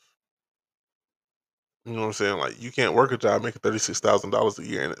enough. You know what I'm saying? Like you can't work a job making $36,000 a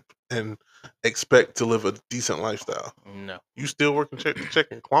year and expect to live a decent lifestyle. No. You still working check to check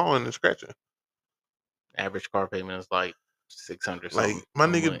and clawing and scratching. Average car payment is like $600. Like my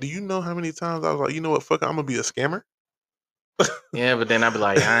nigga, do you know how many times I was like, you know what, fuck it, I'm gonna be a scammer? Yeah, but then I'd be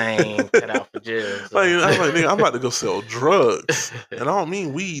like, I ain't cut out for jail. So. Like, I'm like, nigga, I'm about to go sell drugs. And I don't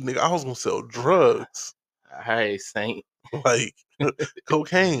mean weed, nigga. I was gonna sell drugs. All right, Saint. Like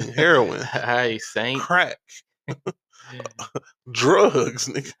cocaine, heroin, All right, Saint. crack, drugs,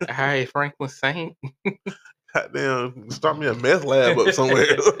 nigga. All right, Franklin Saint. Goddamn, start me a meth lab up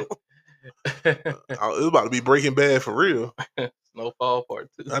somewhere. It's about to be Breaking Bad for real. Snowfall Part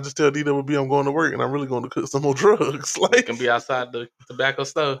 2. I just tell D I'm going to work and I'm really going to cook some more drugs. You Like can be outside the tobacco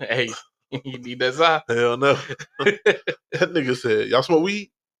stove. Hey, you need that side? Hell no. That nigga said, y'all smoke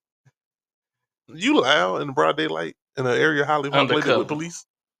weed? You loud in the broad daylight in an area highly populated with police?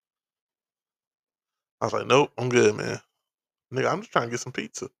 I was like, nope, I'm good, man. Nigga, I'm just trying to get some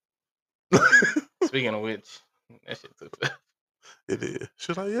pizza. Speaking of which, that shit took forever. It is.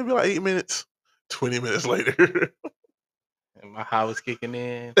 She's like, yeah, it'll be like 8 minutes. 20 minutes later. And my high was kicking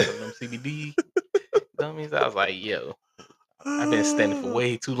in from them CBD dummies. I was like, yo, I've been standing for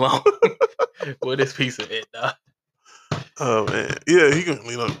way too long. Where this pizza at, dog? Oh, man. Yeah, he can,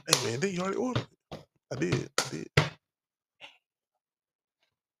 hey, man, did you already order? I did.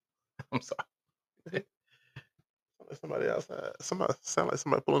 I'm sorry. Somebody outside. Sound like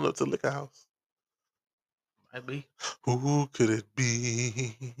somebody pulling up to the liquor house. Might be. Who could it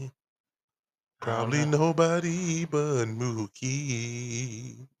be? Probably nobody but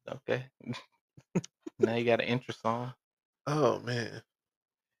Mookie. Okay. Now you got an intro song. Oh, man.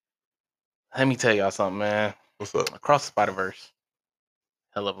 Let me tell y'all something, man. What's up? Across the Spider-Verse.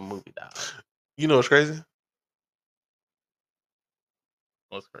 Hell of a movie, dog. You know what's crazy?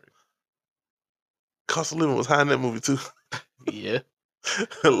 What's crazy? Cost of living was high in that movie, too. Yeah.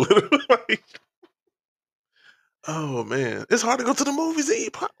 Literally, like, oh, man. It's hard to go to the movies and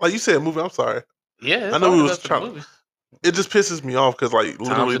eat pop. Like you said, movie, I'm sorry. Yeah, I know we was trying. It just pisses me off because, like,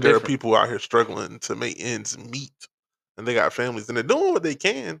 literally, there are people out here struggling to make ends meet, and they got families, and they're doing what they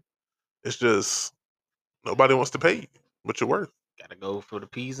can. It's just nobody wants to pay you what you're worth. Gotta go for the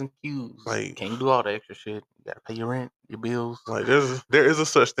P's and Q's. Like, can't do all the extra shit. You gotta pay your rent, your bills. Like, there is a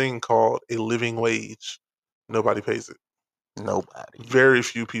such thing called a living wage. Nobody pays it. Nobody. Very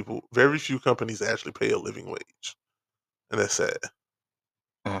few companies actually pay a living wage, and that's sad.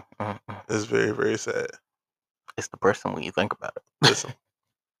 It's very, very sad. It's depressing when you think about it. Listen,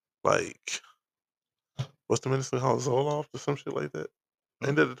 like, what's the medicine called? Zoloft or some shit like that?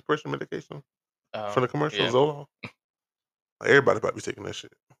 Ain't that a depression medication? From the commercial, yeah. Zoloft? Like, everybody about to be taking that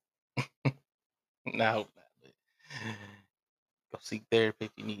shit. No. Go seek therapy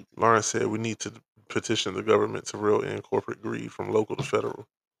if you need to. Lawrence said we need to petition the government to reel in corporate greed from local to federal.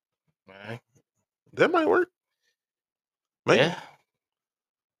 All right. That might work. Maybe. Yeah.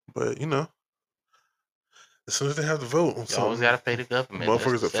 But, as soon as they have to vote on You always gotta pay the government.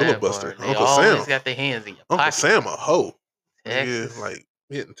 motherfuckers are filibuster. They always got their hands in your pocket. Uncle Sam a hoe. Taxes. Yeah, like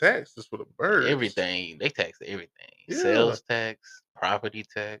getting taxes for the birds. Everything. They tax everything. Yeah. Sales tax, property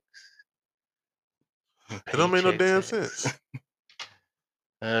tax. It don't make no damn sense.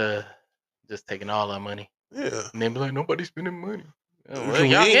 Just taking all our money. Yeah. And then be like, nobody's spending money. Oh, We well,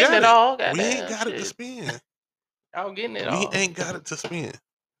 y'all ain't getting got it all. We ain't got it to spend. Y'all getting it We all. ain't got it to spend.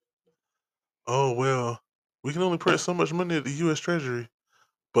 Oh, well, we can only print so much money at the U.S. Treasury,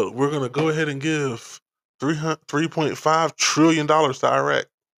 but we're going to go ahead and give $3.5 trillion to Iraq.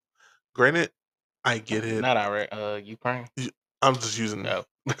 Granted, I get it. Not Iraq, Ukraine. I'm just using a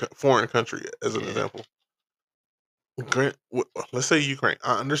foreign country as an example. Let's say Ukraine.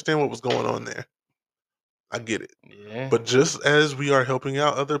 I understand what was going on there. I get it. Yeah. But just as we are helping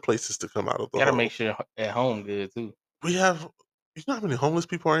out other places to come out of the Gotta hole, make sure at home good too. we have. You know how many homeless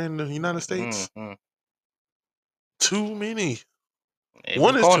people are in the United States? Mm-hmm. Too many. Every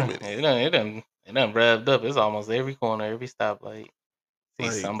One corner. is too many. It done revved up. It's almost every corner, every stoplight. See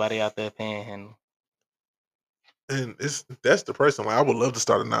Like, somebody out there panhandling. And that's depressing. Like, I would love to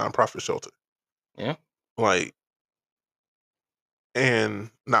start a nonprofit shelter. Yeah. Like, and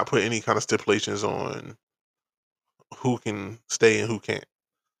not put any kind of stipulations on who can stay and who can't.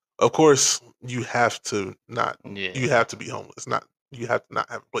 Of course, you have to not. Yeah. You have to be homeless. Not you have to not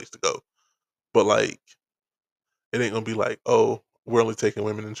have a place to go. But like, it ain't gonna be like, oh, we're only taking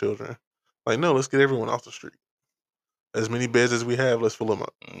women and children. Like, no, let's get everyone off the street. As many beds as we have, let's fill them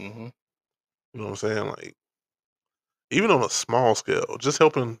up. Mm-hmm. You know what I'm saying? Like, even on a small scale, just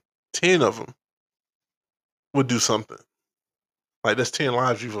helping 10 of them would do something. Like, that's 10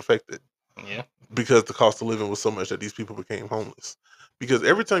 lives you've affected. Yeah. Because the cost of living was so much that these people became homeless. Because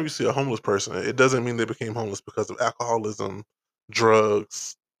every time you see a homeless person, it doesn't mean they became homeless because of alcoholism,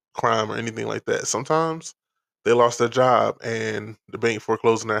 drugs, crime, or anything like that. Sometimes they lost their job and the bank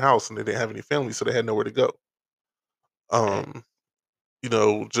foreclosed on their house and they didn't have any family, so they had nowhere to go.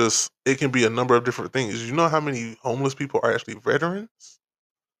 Just it can be a number of different things. You know how many homeless people are actually veterans?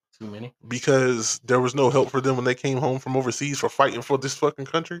 Too many. Because there was no help for them when they came home from overseas for fighting for this fucking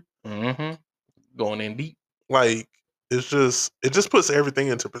country. Mm-hmm. Going in deep. Like, it just puts everything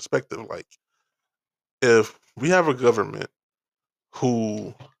into perspective. Like, if we have a government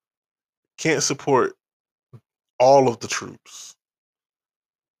who can't support all of the troops,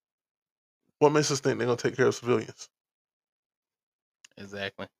 what makes us think they're gonna take care of civilians?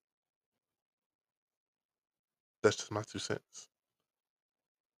 Exactly. That's just my 2 cents.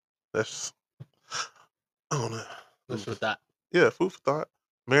 That's I don't know. That's Food for just, thought. yeah, food for thought.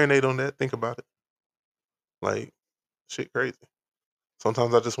 Marinate on that. Think about it. Like, shit crazy.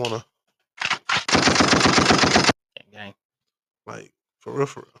 Sometimes I just wanna Gang. like for real.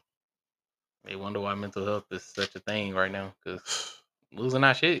 They wonder why mental health is such a thing right now. Because losing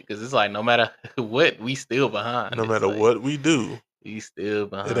our shit. Because it's like no matter what, we still behind. No It's matter like, what we do, we still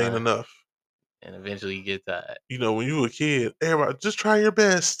behind. it ain't enough. And eventually you get tired. You know, when you were a kid, everybody just try your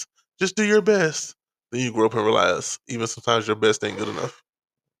best. Just do your best. Then you grow up and realize even sometimes your best ain't good enough.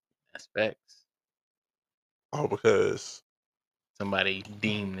 That's facts. All because somebody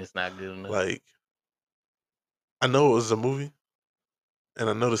deemed it's not good enough. Like, I know it was a movie, and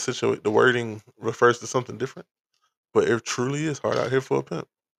I know the wording refers to something different, but it truly is hard out here for a pimp.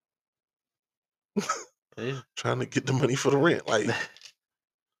 Trying to get the money for the rent, like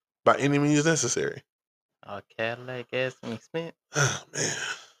by any means necessary. All Cadillac gas money spent. Oh man,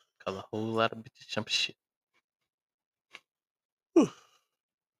 cause a whole lot of bitches jump shit. Whew.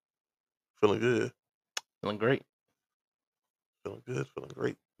 Feeling good. Feeling great. Feeling good. Feeling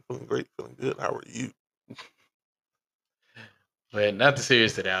great. Feeling great. Feeling good. How are you? But not to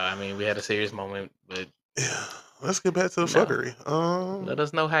serious it out. I mean, we had a serious moment, but yeah. Let's get back to the fuckery. Let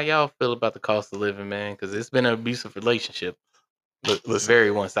us know how y'all feel about the cost of living, man, because it's been an abusive relationship. Listen,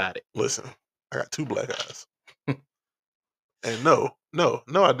 very one-sided. Listen, I got 2 black eyes, and no,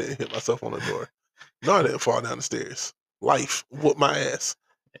 I didn't hit myself on the door. No, I didn't fall down the stairs. Life whooped my ass.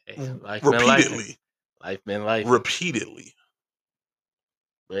 Hey, life repeatedly. Life been life. Repeatedly.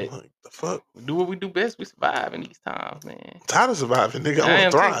 But like, the fuck? We do what we do best. We survive in these times, man. I'm tired of surviving, nigga. I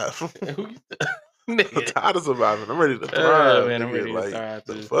want to thrive. Who you I'm tired of surviving. I'm ready to thrive, man, nigga. I'm ready like, to thrive.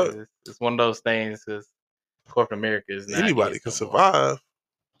 The fuck? It's one of those things because corporate America is not anybody it can no survive.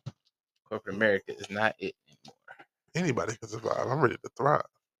 More. Corporate America is not it anymore. Anybody can survive. I'm ready to thrive.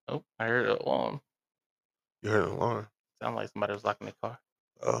 Oh, I heard an alarm. You heard an alarm? Sound like somebody was locking their car.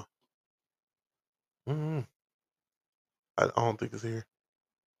 Oh. I don't think it's here.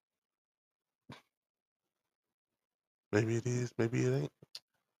 Maybe it is. Maybe it ain't.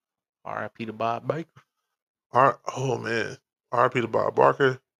 R.I.P. to Bob Baker. Oh man. R.I.P. to Bob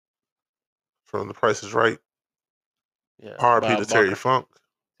Barker from The Price is Right. Yeah. R.I.P. to Terry Funk.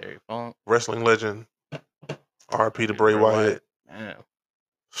 Terry Funk. Wrestling legend. R.I.P. to Bray Wyatt. Man.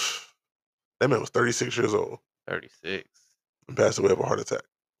 That man was 36 years old. 36. And passed away of a heart attack.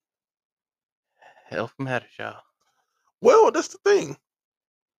 Health matters, y'all. Well, that's the thing.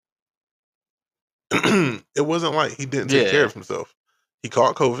 It wasn't like he didn't take care of himself. He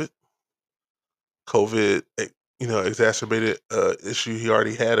caught COVID. COVID, exacerbated issue he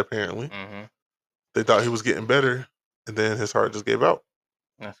already had, apparently. Mm-hmm. They thought he was getting better, and then his heart just gave out.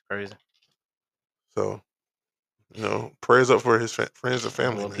 That's crazy. So, prayers up for his friends and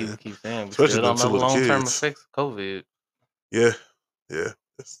family, man. People keep saying, especially them 2 little long-term kids. effects of COVID. Yeah.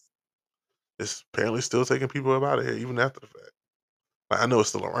 It's apparently still taking people up out of here, even after the fact. Like, I know it's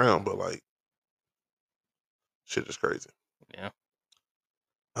still around, but like, shit is crazy. Yeah.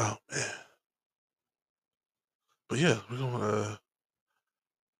 Oh man. But yeah, we're going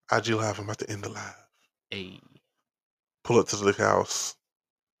IG Live. I'm about to end the live. Hey. Pull up to the liquor house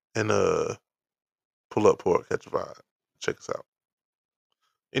and pull up, pour, catch a vibe. Check us out.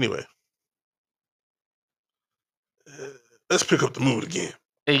 Anyway, let's pick up the mood again.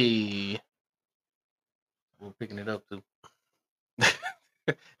 Hey. We're picking it up too.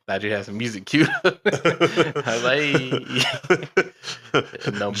 Thought you had some music queued up. I was like, hey.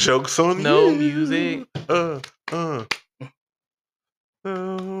 No jokes on no you. Music.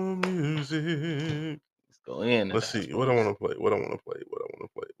 No music. Let's go in. Let's see. What I want to play.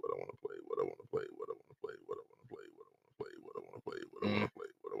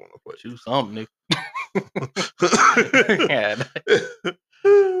 Choose something, nigga.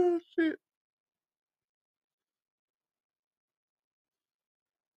 Oh, shit.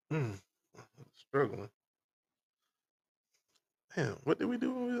 Struggling. Damn, what did we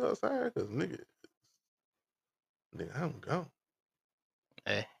do when we was outside? Cause nigga, I'm gone.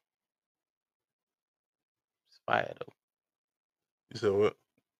 Hey. It's fire though. You said what? I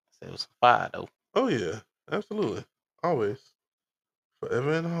said it was fire though. Oh yeah, absolutely. Always.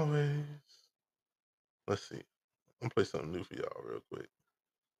 Forever and always. Let's see. I'm gonna play something new for y'all real quick.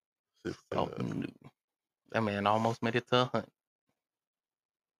 See if we can, Something new. That man almost made it to 100.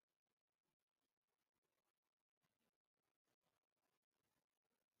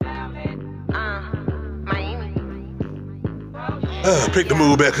 Pick the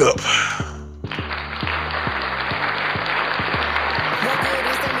mood back up.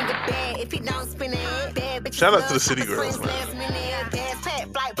 Shout out to the City Girls, man.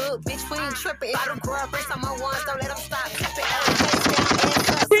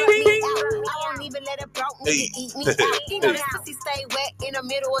 Hey. Pussy stay wet in the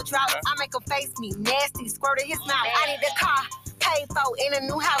middle of drought. I make him face me nasty, squirt in his mouth. I need a car, paid for in a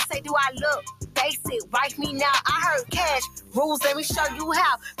new house. Say, do I look basic? Wife me now. I heard cash rules. Let me show you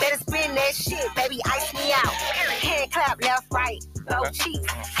how. Better spend that shit, baby. Ice me out. Hand clap left, right, low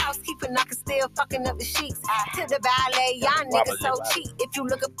cheeks. Housekeeping, I can still fucking up the sheets. To the ballet, y'all niggas so cheap. If you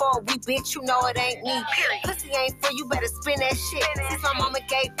looking for a wee bitch, you know it ain't me. Pussy ain't free, you better spin that shit. Since my mama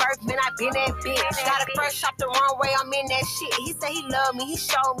gave birth, man, I been that bitch. Got a fresh off the runway, I'm in that shit. He said he loved me, he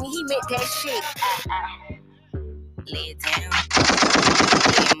showed me, he meant that shit. Lay it down.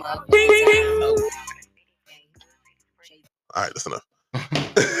 Lay him up. All right, that's enough.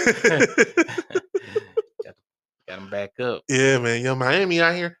 Got him back up. Yeah, man. Yo, Miami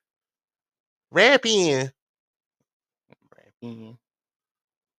out here. Rapping. Man.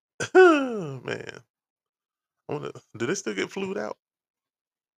 Do they still get flued out?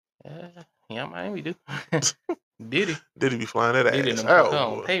 Yeah, Miami do. Diddy be flying that Diddy ass out.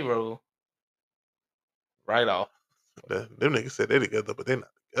 out. On payroll. Right off. Them niggas said they together, but they're not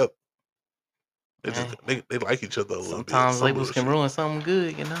together. They just they like each other a little bit. Sometimes labels can ruin something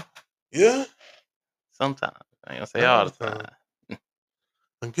good, you know? Yeah. Sometimes. I ain't gonna say all the time.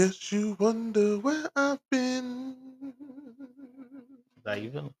 I guess you wonder where I've been. How you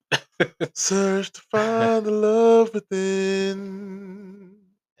feeling? Search to find the love within.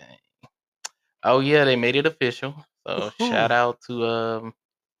 Dang. Oh yeah, they made it official. So shout out to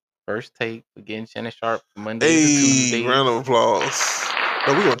First Take for getting Shannon Sharp from Monday to Tuesday. Round of applause.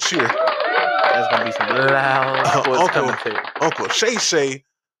 No, we gonna cheer. That's gonna be some loud sports commentary. Uncle Shay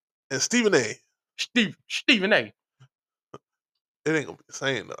and Stephen A. Stephen A. It ain't gonna be the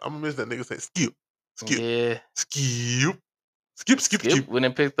same though. I'm gonna miss that nigga say skip. Yeah. Skip. When they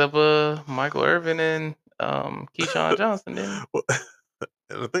picked up Michael Irvin and Keyshawn Johnson, then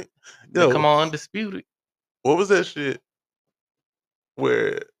and I think they come on Undisputed. What was that shit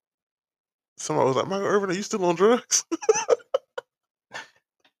where somebody was like, Michael Irvin, are you still on drugs?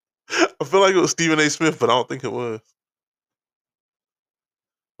 I feel like it was Stephen A. Smith, but I don't think it was.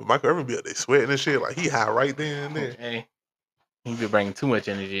 But Michael Irvin be up there sweating and shit, like he high right there and there. Hey, he be bringing too much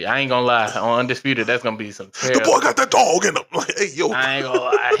energy. I ain't gonna lie, on Undisputed, that's gonna be some terrible. The boy got that dog in him. Like, hey, yo. I ain't gonna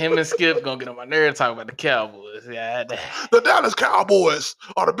lie, him and Skip gonna get on my nerve talking about the Cowboys. Yeah, the Dallas Cowboys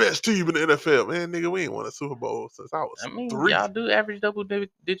are the best team in the NFL. Man, nigga, we ain't won a Super Bowl since I was 3. Y'all do average double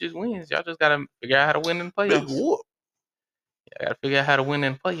digits wins. Y'all just gotta figure out how to win in the playoffs. Big whoop. Y'all gotta figure out how to win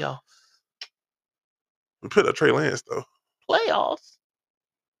in the playoffs. We put up Trey Lance though. Playoffs.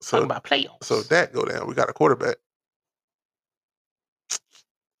 Talking about playoffs. So if that go down, we got a quarterback.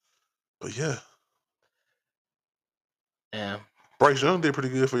 But yeah. Bryce Young did pretty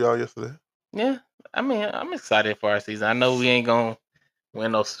good for y'all yesterday. Yeah. I mean, I'm excited for our season. I know we ain't gonna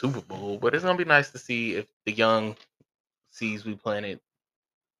win no Super Bowl, but it's gonna be nice to see if the young seeds we planted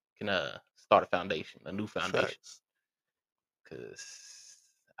can start a new foundation. Because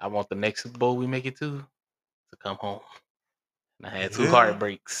I want the next Super Bowl we make it to come home. And I had 2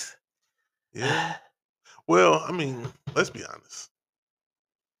 heartbreaks. Yeah. Well, I mean, let's be honest.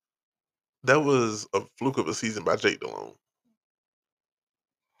 That was a fluke of a season by Jake Delhomme.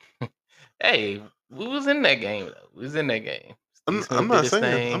 Hey, we was in that game though. We was in that game. I'm not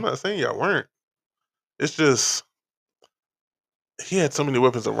saying y'all weren't. It's just he had so many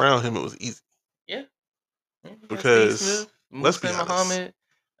weapons around him. It was easy. Yeah. Because Smith, let's be honest.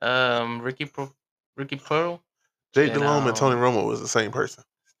 Muhammad, Ricky Pearl, Jake Delhomme and Tony Romo was the same person.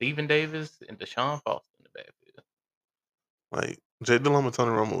 Stephen Davis and Deshaun Foster in the backfield. Like Jake Delhomme and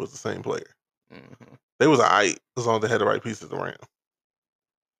Tony Romo was the same player. Mm-hmm. They was alright as long as they had the right pieces around.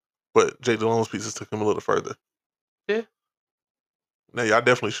 But Jake Delhomme's pieces took him a little further. Yeah. Now y'all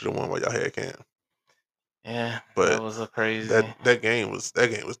definitely should have won while y'all had Cam. Yeah, but that was a crazy. That game was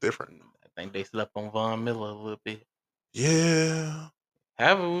different. I think they slept on Von Miller a little bit. Yeah.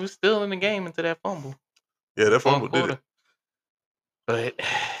 However, we were still in the game until that fumble. Yeah, that fumble did it. But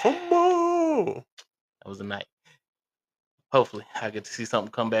fumble. That was a night. Hopefully, I get to see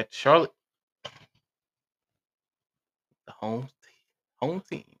something come back to Charlotte. The home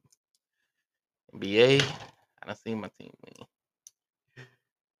team. NBA, I done seen my team win.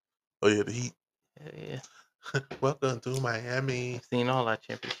 Oh yeah, the Heat. Hell yeah. Welcome to Miami. I've seen all our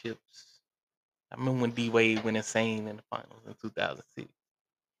championships. I remember when D Wade went insane in the finals in 2006.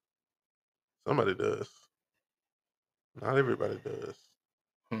 Somebody does. Not everybody does.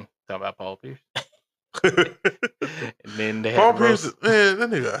 Talking about Paul Pierce. And then they had Paul the Pierce, roast. man, that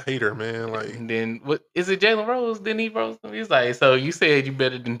nigga a hater, man. Like, And then what is it? Jalen Rose? Didn't he roast him? He's like, so you said you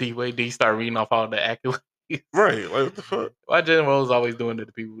better than D Wade? Then you start reading off all the accolades. right? Like, what the fuck? Why Jalen Rose always doing that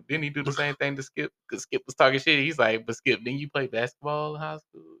to people? Didn't he do the same thing to Skip? Because Skip was talking shit. He's like, but Skip, didn't you play basketball in high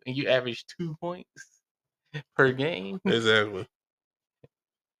school and you averaged 2 points per game? Exactly.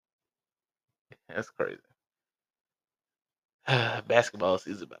 That's crazy. Basketball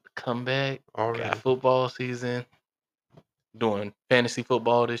season about to come back. Already. Got football season. Doing fantasy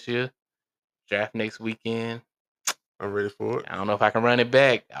football this year. Draft next weekend. I'm ready for it. I don't know if I can run it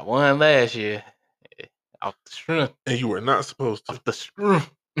back. I won last year. Off the shrimp. And you were not supposed to. Off the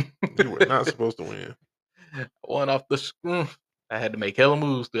shrimp. You were not supposed to win. I won off the shrimp. I had to make hella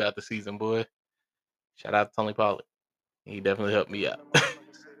moves throughout the season, boy. Shout out to Tony Pollard. He definitely helped me out.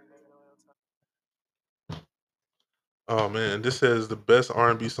 Oh man, this has the best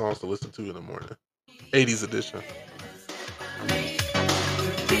R&B songs to listen to in the morning. 80s edition.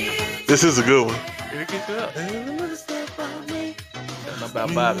 This is a good one. Here it gets it up. Something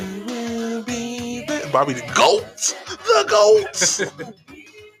about Bobby. Bobby the GOAT. The GOAT.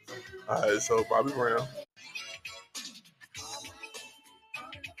 All right, so Bobby Brown.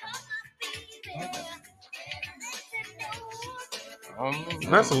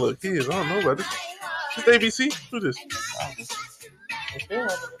 That's some little kids. I don't know about this. This ABC? Who this? Ain't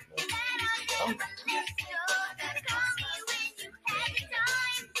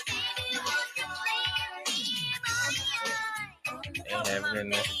having it in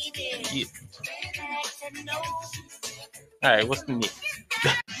there. Yeah. All right, what's the next?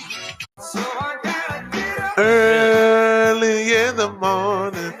 Early in the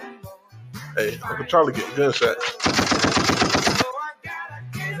morning. Hey, Uncle Charlie getting gunshots.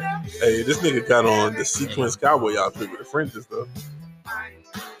 Hey, this nigga got on the sequence cowboy outfit with the fringes though.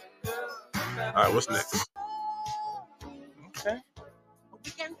 Alright, what's next? Okay.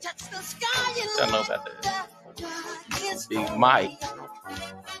 I know about that. Big Mike.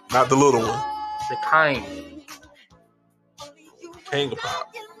 Not the little one. The kind. King of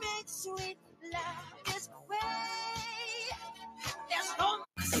Pop.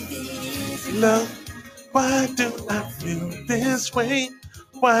 Love, why do I feel this way?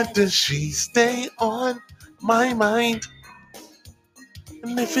 Why does she stay on my mind?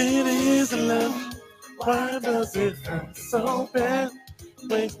 And if it is love, why does it hurt so bad?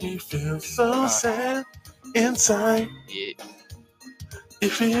 Makes me feel so sad inside. Yeah.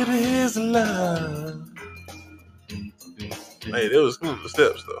 If it is love. Hey, that was the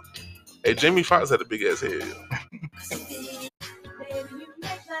steps though. Hey, Jamie Foxx had a big ass head.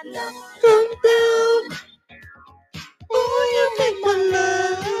 Come down. Oh, you make my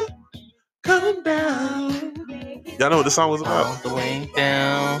love come down. Y'all know what the song was about? All the way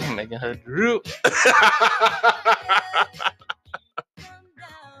down, making her droop.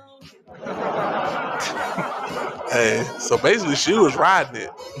 Hey, so basically she was riding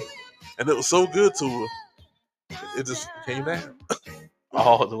it. And it was so good to her. It just came down.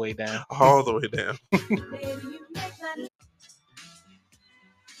 All the way down. All the way down.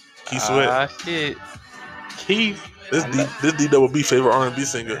 Keith Sweat. Ah, shit. Keith. This DWB favorite R&B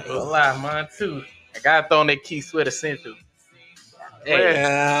singer. A lie, mine too. I gotta throw in that Keith Sweat essential. Hey.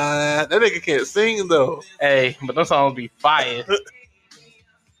 Man, that nigga can't sing though. Hey, but those songs be fire.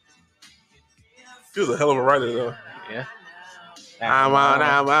 He was a hell of a writer though. Yeah. I'm on.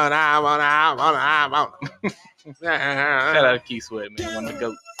 Shout out to Keith Sweat, man. One of the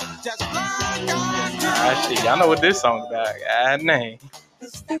GOATs. Ah, shit. Y'all know what this song about. God dang.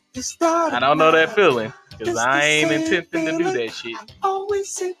 I don't know that feeling. Because I ain't intending to do that shit.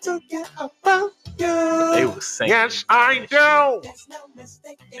 Always seem to get about you. They was singing. Yes, I do.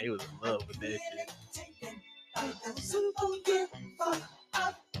 They was in love with that shit.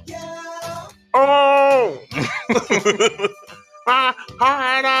 Oh! My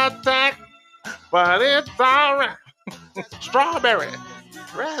heart attack, but it's alright. Strawberry,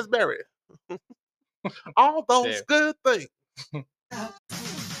 raspberry, all those good things.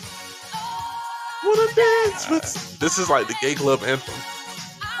 Wanna dance with? This is like the gay club anthem.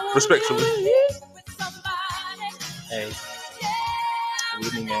 Respectfully. Hey,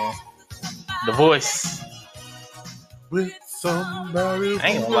 Whitney, man. The Voice. With somebody. I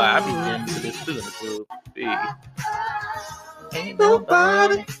ain't gonna lie, I be getting to this too in the club. Big. Ain't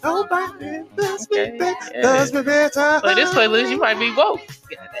Nobody does me better. But this playlist, you might be woke.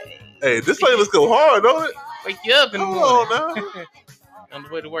 Hey, this playlist go hard, don't it? Wake you up in the morning. Hold on now. On the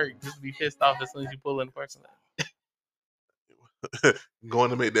way to work, just be pissed off as soon as you pull in the parking lot. Going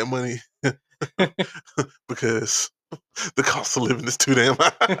to make that money because the cost of living is too damn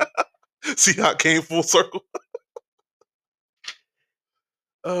high. See how it came full circle?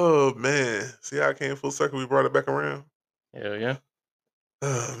 Oh, man. See how it came full circle? We brought it back around? Hell yeah.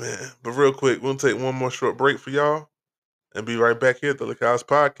 Oh, man. But real quick, we'll take one more short break for y'all and be right back here at the Liquor House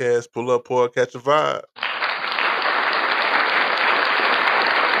Podcast. Pull up, pour, catch a vibe.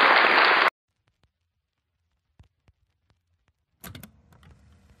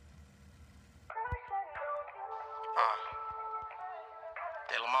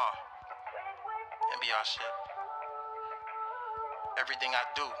 Lamar, NBR shit. Everything I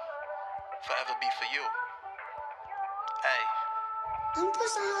do, forever be for you. Hey. Let me put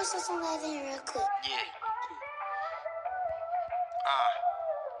some horses on that in real quick. Yeah.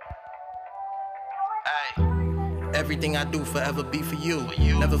 Hey. Everything I do forever be for you.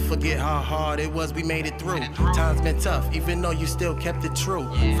 Never forget how hard it was we made it through. Times been tough, even though you still kept it true.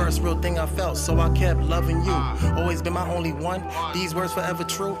 First real thing I felt, so I kept loving you. Always been my only one, these words forever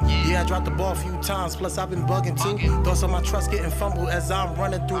true. Yeah, I dropped the ball a few times, plus I've been bugging too. Thoughts of my trust getting fumbled as I'm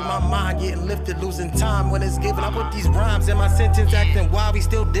running through my mind, getting lifted, losing time when it's given. I put these rhymes in my sentence, acting wild, we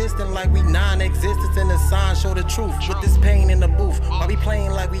still distant like we non-existence. And the sign show the truth, with this pain in the booth. Why we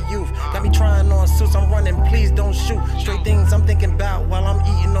playing like we youth? Got me trying on suits, I'm running, please don't shoot. Straight things I'm thinking about while I'm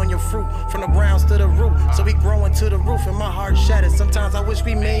eating on your fruit. From the grounds to the root, so we growing to the roof and my heart shattered. Sometimes I wish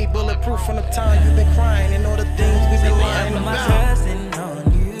we made bulletproof from the time you've been crying and all the things we've been lying about. Trusting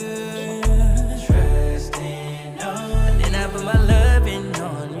on you, and then I put my loving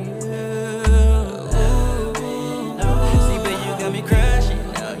on you. See, but you got me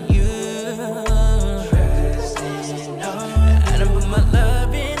crushing on you. I done put my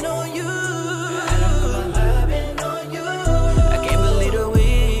loving on you.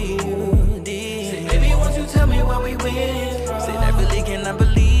 Tell me why we win. Say that really cannot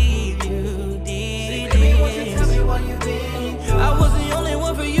believe you did. Baby, won't you tell me why you did? I was the only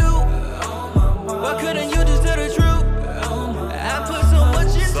one for you. Why couldn't you just tell the truth? I put so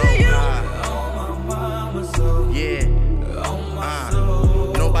much into you. Yeah.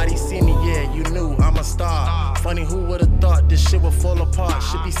 Nobody see me, yeah, you knew I'm a star. Funny, who would've thought this shit would fall apart?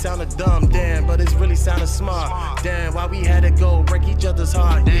 Should be sounding dumb, damn, but it's really sounding smart. Damn, why we had to go break each other's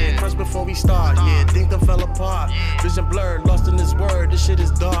heart? Yeah, first before we start, yeah, think them fell apart. Vision blurred, lost in this word, this shit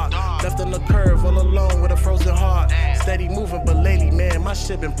is dark. Left on the curve, all alone with a frozen heart. Steady moving, but lately, man, my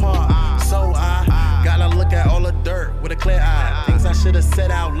shit been parked. So I gotta look at all the dirt with a clear eye. Things I should've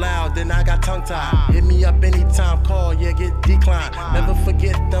said out loud, then I got tongue tied. Hit me up anytime, call, yeah, get declined. Never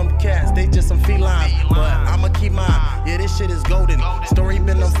forget them cats, they just some feline. But I'ma keep mine, yeah, this shit is golden. Story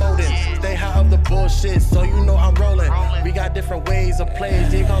been unfolding, stay high up the bullshit, so you know I'm rolling. We got different ways of plays,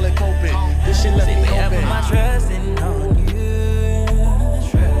 they call it coping. This shit left me open. I put my trusting on you.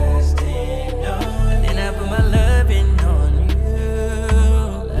 And then I put my loving on you.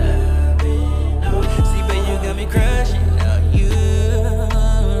 See, but you got me crushing on you.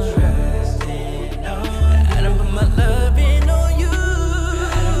 I done put my loving on you.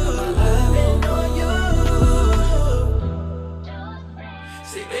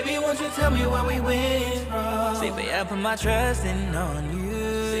 Won't you tell me why we went wrong? Say, babe, I put my trust in on you.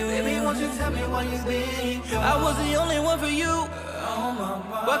 Say, baby, won't you tell me why you been gone? I was the only one for you.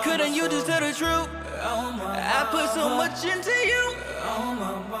 Why couldn't you just tell the truth? I put so much into you. Oh,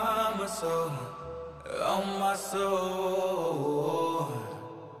 my mama soul. Oh, my soul.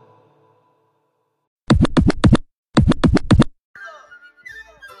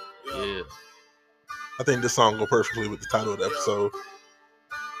 Yeah. I think this song go perfectly with the title of the episode.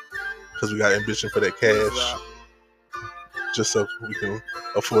 Because we got ambition for that cash. Just so we can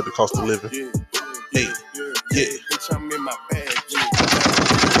afford the cost of living. Hey, yeah. Bitch, I'm in my bag.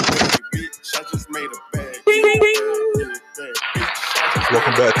 Bitch, I just made a bag.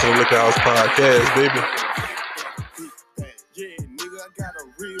 Welcome back to the Liquor House Podcast, baby. Yeah, nigga, I got a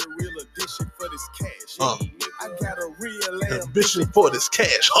real addiction for this cash. I got a real ambition for this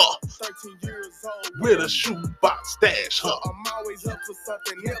cash, huh? 13 years old. With a shoebox stash, huh? I'm always up for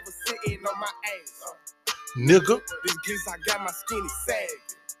something, never sitting on my ass. Nigga. This giz, I got my skinny sag.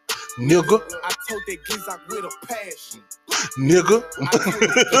 Nigga. I told that giz I with a passion. Nigga. I told that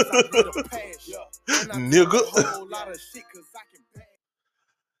giz I with a passion. Nigga. A whole lot of shit cause I can bang.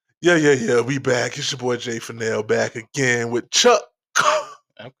 Yeah. We back. It's your boy Jay Fennell back again with Chuck.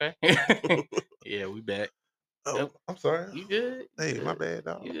 Okay. Yeah, we back. Oh, I'm sorry. You good? Hey, my bad,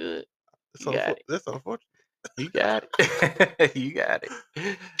 dog. You good? That's, You got it. that's unfortunate. You got it. You got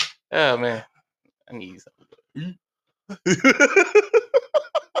it. Oh man, I need something.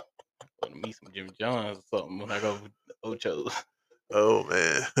 Want to meet some Jimmy John's or something when I go to Ocho's. Oh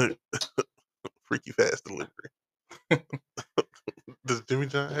man, freaky fast delivery. Does Jimmy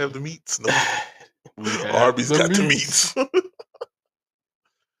John have the meats? No. Arby's got the meats.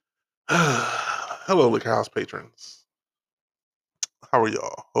 Hello, Liquor House patrons. How are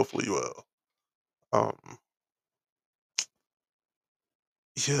y'all? Hopefully well.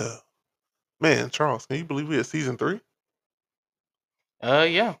 Yeah. Man, Charles, can you believe we at season 3?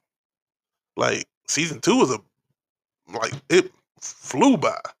 Yeah. Like season 2 was it flew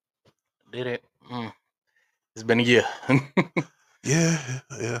by. Did it? It's been a year. Yeah.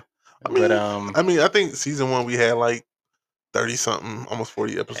 I mean, I think season 1 we had like 30 something, almost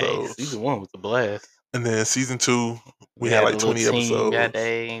 40 episodes. Hey, season 1 was a blast. And then season 2 we had like 20 episodes. That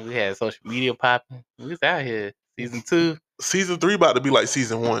day. We had social media popping. We was out here. Season 2. Season 3 about to be like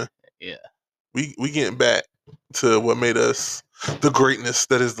season 1. Yeah. We getting back to what made us the greatness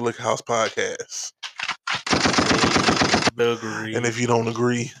that is the Liquor House podcast. Agree. And if you don't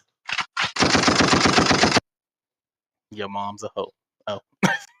agree, your mom's a hoe. Oh.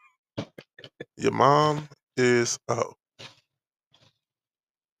 Your mom is a hoe.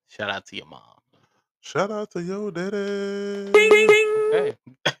 Shout out to your mom. Shout out to your daddy. Okay.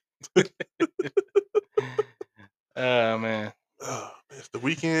 Oh man. It's the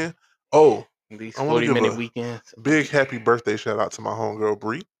weekend. Oh, these 40-minute weekends. Big happy birthday shout out to my homegirl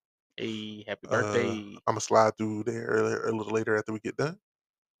Bree. Hey, happy birthday. I'm gonna slide through there a little later after we get done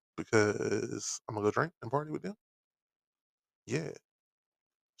because I'm gonna go drink and party with them. Yeah.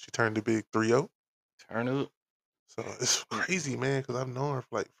 She turned the big 3-0. Turn up. So it's crazy, man, because I've known her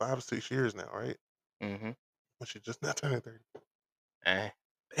for like 5 or 6 years now, right? Mm-hmm. But she just not turning 30. Damn.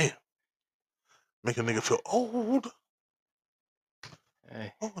 Make a nigga feel old.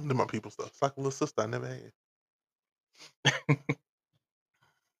 Hey. Oh, and then my people stuff. It's like a little sister I never had.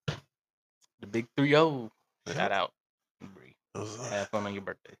 The big 3-0. Shout out. Bree. Have fun on your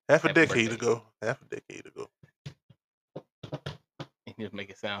birthday. Half a decade ago. You just make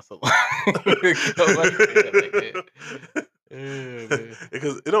it sound so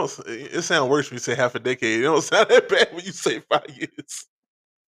because it sounds worse when you say half a decade. It don't sound that bad when you say 5 years.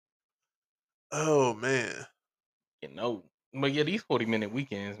 Oh man. But yeah, these 40-minute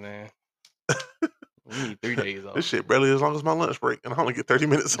weekends, man. We need 3 days off. This shit barely as long as my lunch break, and I only get 30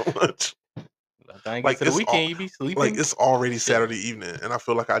 minutes on lunch. Like to the weekend, you be sleeping. Like it's already Saturday evening, and I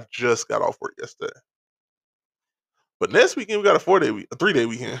feel like I just got off work yesterday. But next weekend we got a 3-day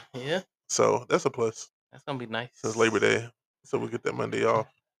weekend. Yeah. So that's a plus. That's gonna be nice. Since Labor Day, so we get that Monday off.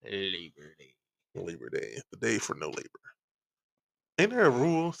 Labor Day, the day for no labor. Ain't there a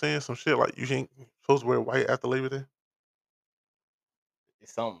rule saying some shit like you ain't supposed to wear white after Labor Day?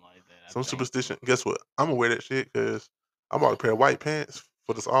 It's something like that. Some superstition. Guess what? I'm gonna wear that shit because I bought a pair of white pants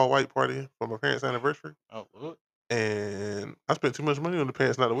for this all white party for my parents' anniversary. Oh, what? And I spent too much money on the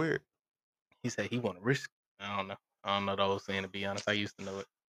pants not to wear it. He said he want to risk. I don't know the whole saying, to be honest. I used to know it.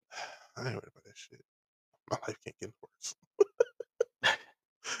 I ain't worried about that shit. My life can't get worse.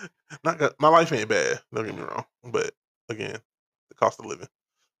 My life ain't bad. Don't get me wrong, but again, the cost of living,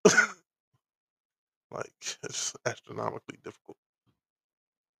 like it's astronomically difficult.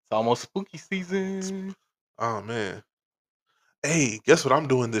 It's almost spooky season. Oh man. Hey, guess what I'm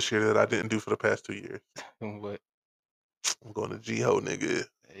doing this year that I didn't do for the past 2 years? What? I'm going to G-Ho, nigga.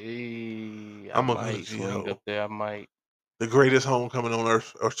 Hey, I'm I gonna go to might swing G-Ho. up there. I might. The greatest homecoming on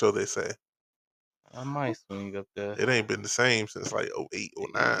earth, or so they say. I might swing up there. It ain't been the same since like 08,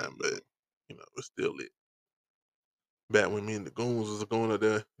 09, but you know, it's still lit. Back when me and the goons was going up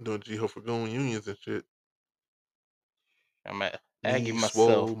there doing G-Ho for goon unions and shit. I'm at Aggie myself,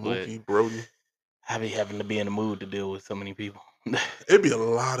 Swole, but Mookie, Brody. I be having to be in the mood to deal with so many people. It'd be a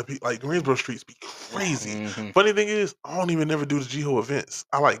lot of people. Like Greensboro streets be crazy. Mhm. Funny thing is, I don't even never do the G-Ho events.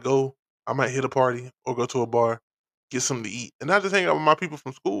 I might hit a party or go to a bar, get something to eat, and I just hang out with my people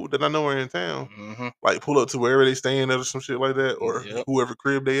from school that I know are in town. Mm-hmm. Like pull up to wherever they staying at or some shit like that, or Yep. whoever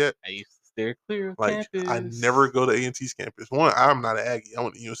crib they at. I used to steer clear of Like campus. I never go to A&T's campus. One, I'm not an Aggie. I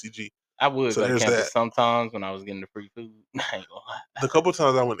went to UNCG. I would So go to there's campus that. sometimes when I was getting the free food. I ain't gonna lie. The couple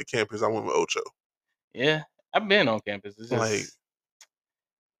times I went to campus, I went with Ocho. Yeah, I've been on campus. It's just Like-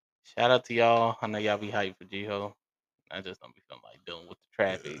 shout out to y'all. I know y'all be hyped for G-Ho. I just don't be feeling like dealing with the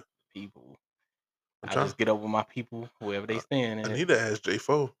traffic, people. I just get up with my people, wherever they stand. I need to ask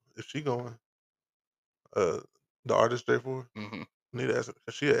J4 if she going. The artist J4. Mm-hmm. I need to ask her.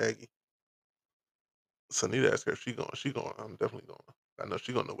 'Cause she an Aggie. Sonita asked her if she going. She going. I'm definitely going. I know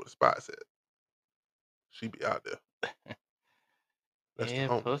she gonna know what the spot's at. She be out there. That's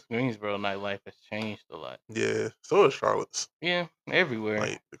Yeah, plus Greensboro nightlife has changed a lot. Yeah, so is Charlotte's. Yeah, everywhere.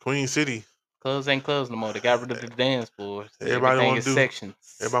 Like the Queen City. Clubs ain't clubs no more. They got rid of the dance floors. Everybody want to do sections.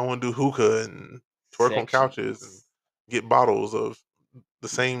 Everybody want to do hookah and twerk on couches and get bottles of the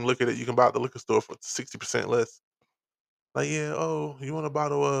same liquor that you can buy at the liquor store for 60% less. Like, yeah, oh, you want a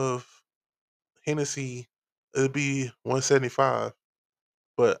bottle of Hennessy? It'll be $175,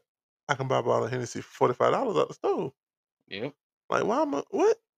 but I can buy a bottle of Hennessy for $45 at the store. Yep. Like, why am I?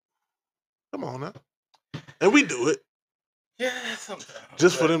 What? Come on now. And we do it. Yeah, sometimes.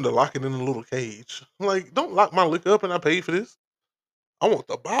 Just for them to lock it in a little cage. Like, don't lock my liquor up and I paid for this. I want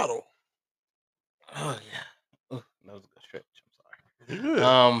the bottle. Oh yeah. Ooh, that was a good stretch. I'm sorry.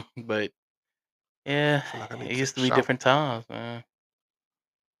 Yeah. But yeah, it used to be different times, man.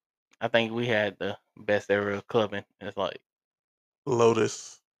 I think we had the best era of clubbing. It's like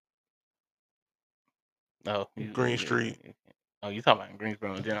Lotus. Oh, Green Street. Oh, you talking about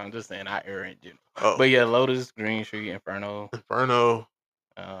Greensboro in general? I'm just saying our era in general. Oh. But yeah, Lotus, Green Street, Inferno.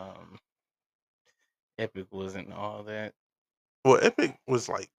 Epic wasn't all that. Well, Epic was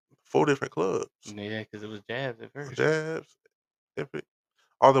like 4 different clubs. Yeah, because it was Jabs at first. Jabs, Epic.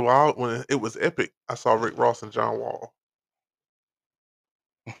 All the while, when it was Epic, I saw Rick Ross and John Wall.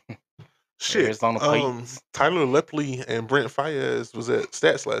 Shit. Arizona Plates. Tyler Lepley and Brent Fayez was at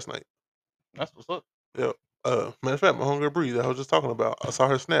Stats last night. That's what's up. Yep. Matter of fact, my homegirl Bree that I was just talking about, I saw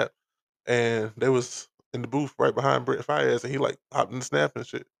her snap, and they was in the booth right behind Brent Fayez, and he like hopped in the snap and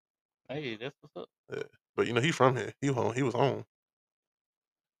shit. Hey, that's what's up. Yeah. But you know, he from here. He was home.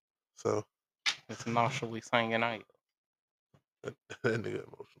 So it's nostrily singing out. That nigga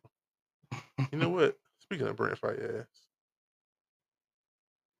emotional. You know what? Speaking of Brent Fayez.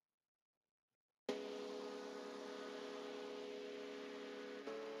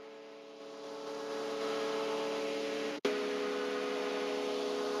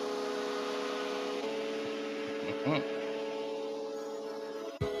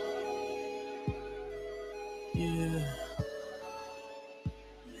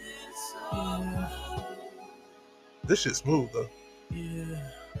 This shit's smooth though. Yeah.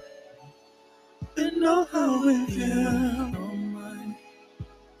 You know how we feel.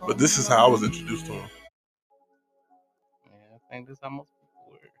 But this is how I was introduced to him. Yeah, I think this is how most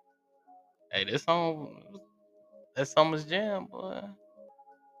people were. Hey, this song, that summer's jam, boy.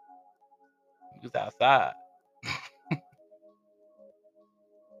 He was outside.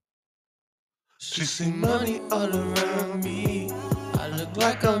 She see money all around me. I look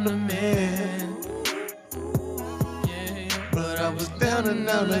like I'm the man. But I was down and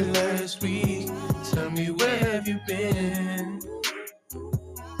out like last week. Tell me, where have you been?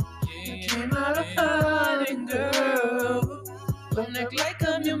 You came out of hiding, girl. Don't act like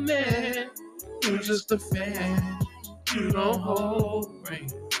I'm your man. You're just a fan. You don't hold ring.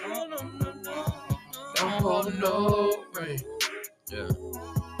 Don't hold no ring. Yeah.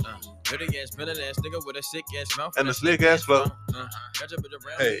 Dirty ass, villain ass nigga with a sick ass mouth and a slick ass flow.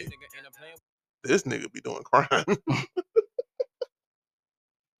 Hey, this nigga be doing crime.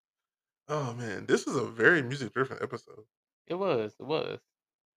 Oh man, this was a very music driven episode. It was. It was.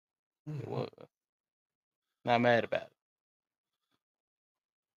 Not mad about it.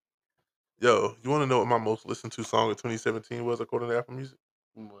 Yo, you want to know what my most listened to song of 2017 was according to Apple Music?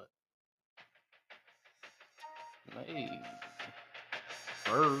 What? Hey.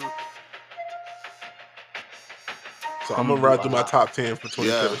 Bird. So I'm gonna ride through my top 10 for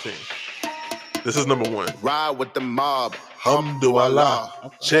 2017. Yeah. This is number 1. Ride with the mob.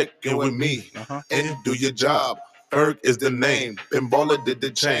 Hamdulillah. Check in with me and do your job. Ferg is the name. Bimbola did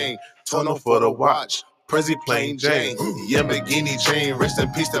the chain. Tono for the watch. Prezi plain Jane. Yamborghini chain. Rest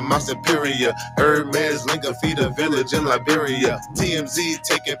in peace to my superior. Hermes Lincoln feed a village in Liberia. TMZ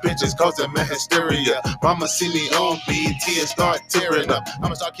taking pictures causing my hysteria. Mama see me on BET and start tearing up.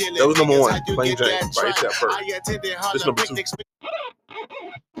 I'ma start killing. That was number 1. Plain Jane by A$AP Ferg. This number 2.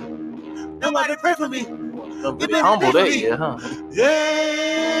 Nobody pray for me. Humble day, huh?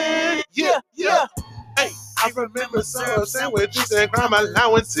 Yeah. Hey, I remember syrup sandwiches and crime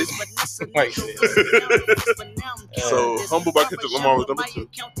allowances. Right. So, Humble by Kendrick Lamar was number 2.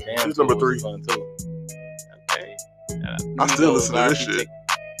 This is number 3. Okay. I still listen to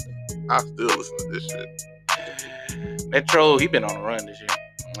this shit. Metro, he been on a run this year.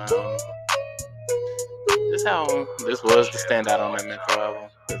 This album, this was the standout on that Metro album.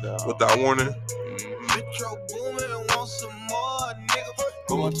 Without Warning. Metro booming, want some more, nigga.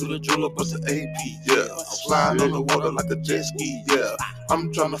 Going to the jeweler, bust an AP, yeah. I'm flying on the water like a jet ski, yeah.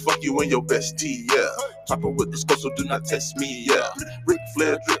 I'm trying to fuck you in your bestie, yeah. Chopper with the scope, so do not test me, yeah. Ric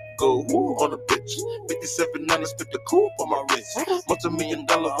Flair drip, go woo on the bitch. 57 9 spit the coupe on my wrist. $multi-million,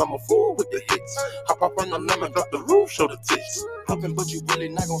 I'm a fool with the hits. Hop up on the lemon, drop the roof, show the tits. Hopping, but you really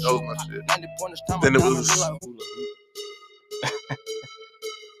not gonna show my shit. 90 pointers, time then it was.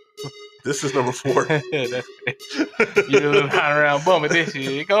 This is number 4. That's great. You was riding around bumming this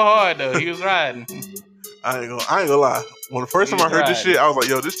shit. Go hard though. He was riding. I ain't gonna lie. When the first time I heard this shit, I was like,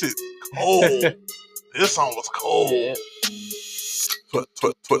 yo, this shit cold. This song was cold. Yeah.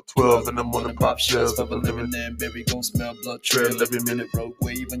 12 in the morning, pop shells of a living there. Baby gon' smell blood trail every minute. Road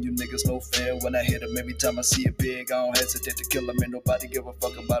wave and you niggas no fair. When I hit him, every time I see it big, I don't hesitate to kill him. Ain't nobody give a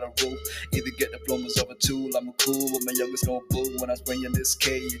fuck about a rule. Either get diplomas of a tool, I'm a cool, but my youngest gon' boo. When I spring in this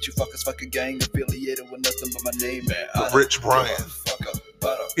cage, you fuckers fucking gang affiliated with nothing but my name, man. Rich Brian.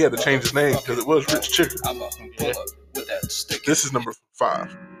 He had to change his name because it was Rich Chicken. Yeah. This is number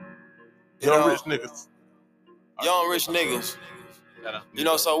 5. Young rich niggas. Young rich niggas. You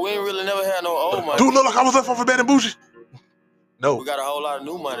know, so we ain't really never had no old money. Dude, look like I was left off of Bad and Bougie. No. We got a whole lot of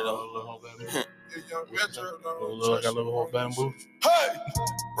new money though. Hey!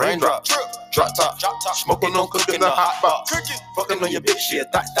 Raindrop, drop top, smoking on cooking the hot box. Fucking on your bitch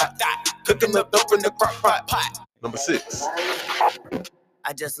shit, dot. Cooking up dope in the crock pot. Number 6.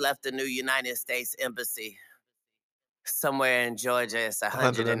 I just left the new United States Embassy. Somewhere in Georgia, it's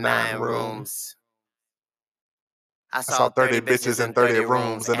 109 rooms. I saw 30 bitches in 30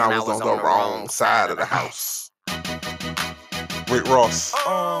 rooms, and I was on the wrong side of the house. Rick Ross.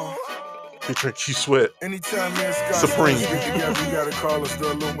 Featuring Keith Sweat. Supreme.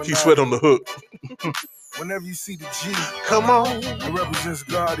 Keith Sweat on the hook. Whenever you see the G, come on. It represents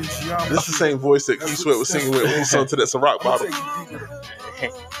God and geometry. This is the same voice that Keith Sweat was singing with when he sung to that Ciroc bottle.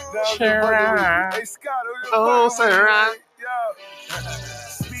 Oh, Ciroc.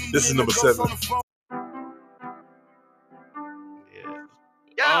 This is number 7.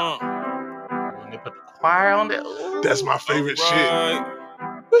 When they put the choir on there. That's my favorite shit.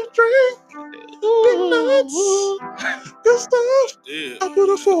 Big drink, big nuts, good stuff. Yeah. I put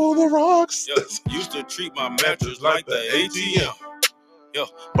it for the rocks. Yo, used to treat my mattress like the ATM. Yo,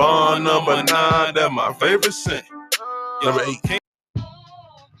 Bond number 9, that's my favorite scent. Number 8.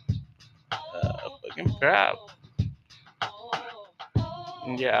 Fucking crap.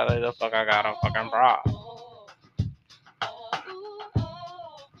 Yeah, like the fuck I got a fucking prop.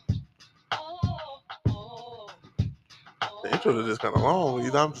 The intro is just kind of long.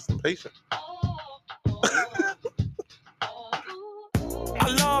 Either I'm just impatient. I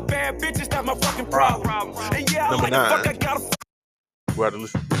love bad bitches, that's my fucking problem. And yeah, Number I 9. fuck, I gotta We had to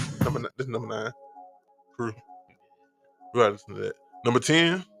listen. This is number 9. Crew. We had to listen to that. Number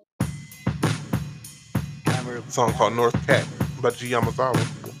 10. A song called North Cat by G Yamazawa.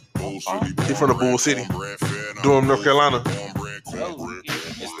 He's from the Bull City, Durham, North Carolina.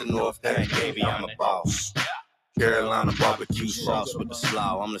 It's the North Cat, baby, I'm a boss. Carolina barbecue sauce with the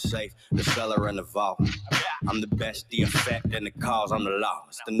slaw. I'm the safe, the cellar, and the vault. I'm the best, the effect, and the cause. I'm the law.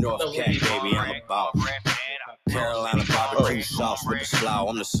 It's the North Cat, baby, I'm a boss. Carolina barbecue sauce with the slaw.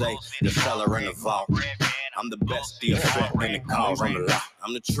 I'm the safe, the cellar, and the vault. I'm the best, the effect, and the cause. I'm the law.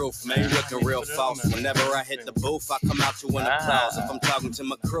 I'm the truth, man. You looking real false. Whenever I hit the booth, I come out to an applause. If I'm talking to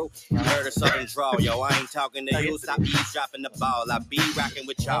my crew, you heard a southern drawl. Yo, I ain't talking to you. Stop eavesdropping the ball. I be rocking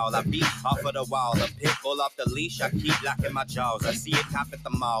with y'all. I be off of the wall. A pit bull off the leash. I keep locking my jaws. I see a cop at the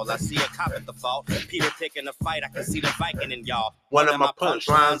mall. I see a cop at the fault. Peter picking a fight. I can see the Viking in y'all. One of my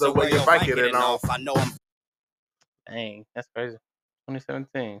punchlines are where you're Viking and off. I know I'm. Dang, that's crazy.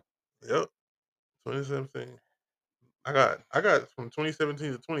 2017. Yep. 2017. I got from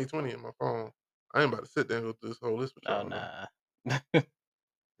 2017 to 2020 in my phone. I ain't about to sit there and go through this whole list with y'all. Oh, nah.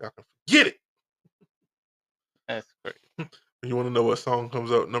 Y'all can forget it. That's great. You want to know what song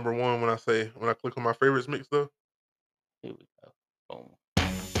comes up number 1 when I click on my favorites mix though? Here we go. Boom.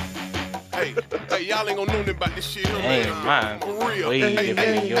 Hey, y'all ain't gonna know nothing about this shit, Hey, man. mine. For real. Way different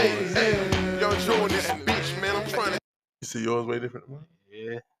than yours. Y'all enjoying this bitch, man. I'm trying to. You see yours way different than mine?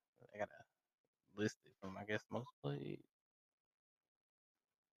 Yeah. I gotta list it from, I guess, most played.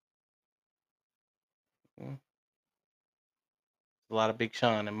 A lot of Big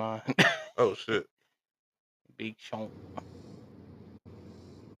Sean in mine. Oh shit. Big Sean.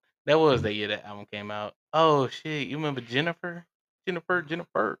 That was the year that album came out. Oh shit, you remember Jennifer? Jennifer.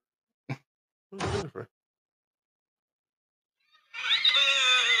 Who's Jennifer?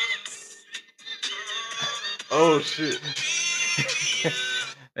 Oh shit.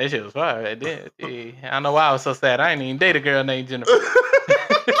 That shit was fire right there. Yeah. I don't know why I was so sad. I ain't even date a girl named Jennifer.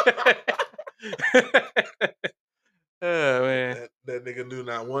 That Oh man. nigga nigga knew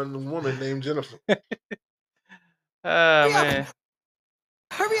not one woman named Jennifer. Man.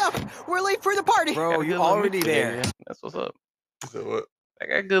 Hurry up! We're late for the party. Bro, you already there. That's what's up. So what? I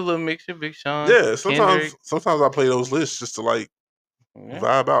got a good little mixture. Big Sean. Yeah, Kendrick. sometimes I play those lists just to like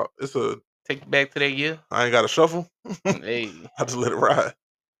vibe out. It's a take you back to that year. I ain't got to shuffle. Hey, I just let it ride.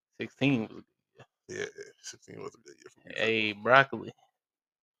 16 was a good year. Yeah, 16 was a good year for me. Hey, Broccoli.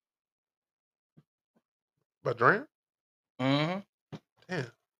 By Dram? Mm-hmm. Damn,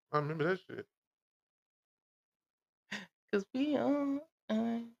 I remember that shit. Cause we on.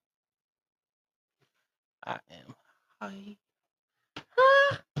 I am high.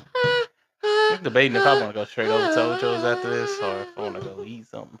 I'm debating if I want to go straight over to Ocho's after this, or if I want to go eat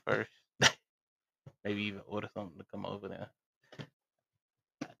something first. Maybe even order something to come over there.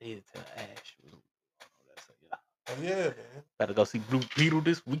 I did tell Ash. Oh, yeah, man. Gotta go see Blue Beetle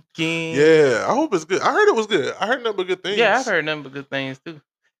this weekend. Yeah, I hope it's good. I heard it was good. I heard nothing but good things. Yeah, I've heard nothing but good things too.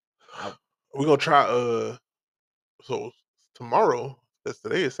 We're gonna try. So tomorrow, because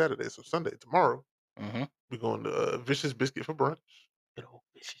today is Saturday, so Sunday. Tomorrow, we're going to Vicious Biscuit for brunch. Good old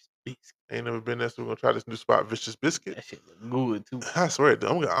Vicious Biscuit. Ain't never been there, so we're gonna try this new spot, Vicious Biscuit. That shit look good too. I swear,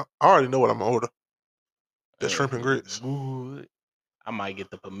 I already know what I'm gonna order. That shrimp and grits. Good. I might get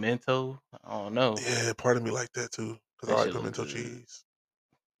the pimento. I don't know. Yeah, part of me like that too, because I like pimento cheese.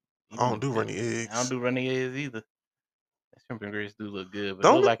 I don't do runny eggs. I don't do runny eggs either. That shrimp and grits do look good, but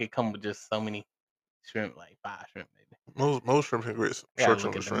Don't it look it? like it come with just so many shrimp, like 5 shrimp maybe. Most shrimp and grits. I gotta Short look term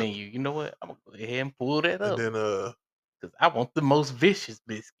at the shrimp. menu. You know what? I'm gonna go ahead and pull that up. And then Cause I want the most vicious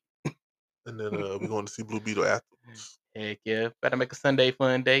biscuit. and then we're going to see Blue Beetle afterwards. Heck yeah. Better make a Sunday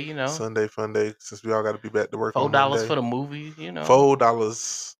fun day, you know. Sunday fun day, since we all got to be back to work on $4 Monday. for the movies, you know.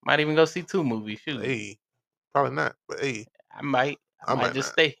 $4. Might even go see 2 movies. Shoot. Hey, probably not, but hey, I might just not.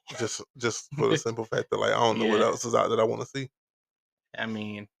 stay. Just for the simple fact that like I don't know what Yeah. else is out that I want to see. I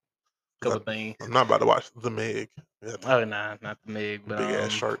mean, 'Cause couple things. I'm not about to watch The Meg. Yeah, Oh nah, not the Meg, but big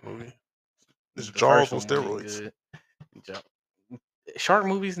ass shark movie. It's the Jaws on first one was steroids. good. Shark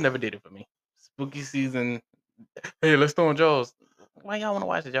movies never did it for me. Spooky season. Hey, let's throw in Jaws. Why y'all want to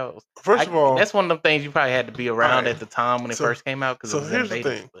watch the Jaws? First of all, that's one of them things you probably had to be around alright, at the time when it so- first came out because so it was here's the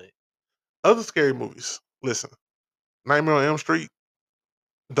innovative. thing. But Other scary movies. Listen, Nightmare on Elm Street.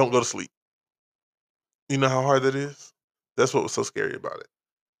 Don't go to sleep. You know how hard that is? That's what was so scary about it.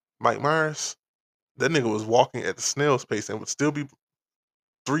 Mike Myers, that nigga was walking at the snail's pace and would still be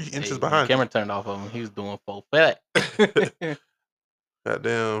 3 inches hey, behind camera turned off of him. He was doing full fat. you.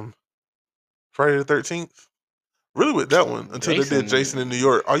 Goddamn. Friday the 13th. Really with that one, until they did Jason in New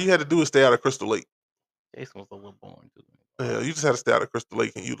York, all you had to do was stay out of Crystal Lake. Jason was a little boring too. Yeah, you just had to stay out of Crystal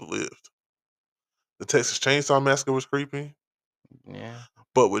Lake and you'd have lived. The Texas Chainsaw Massacre was creepy. Yeah.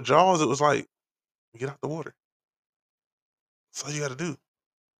 But with Jaws, it was like, get out the water. That's all you got to do.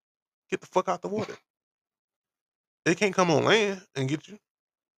 Get the fuck out the water. It can't come on land and get you.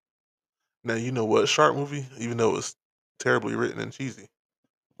 Now, you know what? Shark movie, even though it's terribly written and cheesy.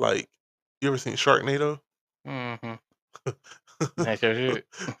 Like, you ever seen Sharknado? Mm-hmm. That's your shit.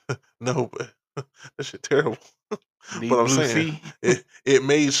 No, but that shit terrible. Deep But I'm Blue saying Sea. it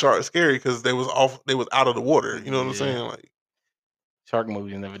made sharks scary because they was out of the water. You know what I'm Yeah. saying? Like, Shark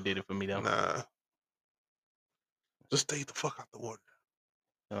movies never did it for me though. nah. Just stay the fuck out the water.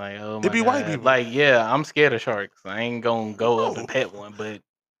 Like, oh my It be white God. people. Like, yeah, I'm scared of sharks. I ain't gonna go up and pet one, but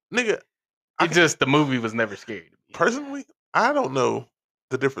Nigga, the movie was never scary to me. personally, I don't know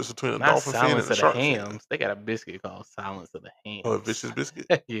the difference between a Not dolphin fin Silence and of a the shark fin. Hams. They got a biscuit called Silence of the Hams. Oh, a vicious biscuit?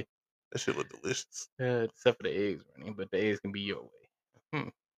 Yeah. That shit look delicious. Except for the eggs running, but the eggs can be your way.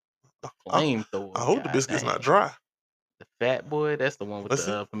 I Flamethrower. hope the biscuit's not dry. The Fat Boy, that's the one with Let's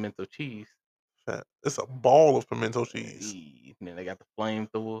the pimento cheese. Fat. It's a ball of pimento cheese. And then they got the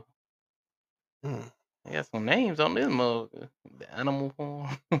flamethrower. Mm. They got some names on this mug. The Animal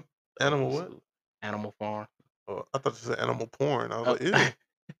Farm. Animal what? Animal Farm. Oh, I thought you said animal porn. I was like,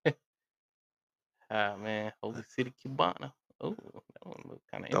 ew. Ah man, Holy City Cubana. Oh, that one look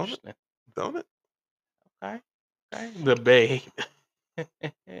kind of Don't it? interesting. Don't it? Okay. The Babe.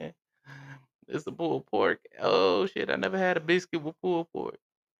 It's the pulled pork. Oh shit, I never had a biscuit with pulled pork.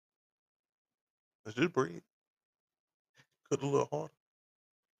 Let's just breathe. Cook a little harder.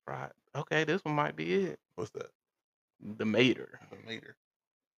 Right. Okay, this one might be it. What's that? The Mater. The Mater.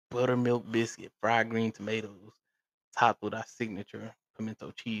 Buttermilk biscuit, fried green tomatoes, topped with our signature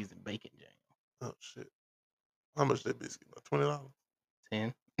pimento cheese and bacon jam. Oh shit. How much that biscuit? About $20?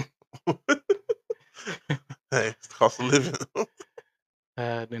 10. Hey, it's the cost of living.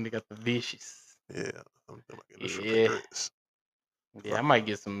 Then they got the Vicious. Yeah. I'm getting the shrimp Yeah. and grits. Yeah, I might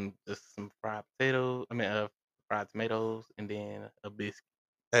get some fried potatoes. Fried tomatoes, and then a biscuit.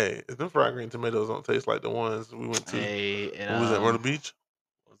 Hey, if them fried green tomatoes don't taste like the ones we went to when we was at Myrtle Beach.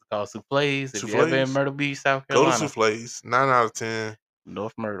 What's it called? Souffles. If you ever in Souffles. Myrtle Beach, South Go Carolina. to Souffles. 9 out of 10.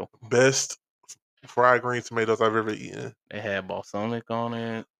 North Myrtle. Best fried green tomatoes I've ever eaten. They had balsamic on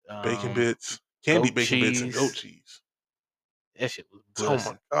it. Bacon bits. Can't beat bacon bits and goat cheese. cheese. That shit was Oh bussin'.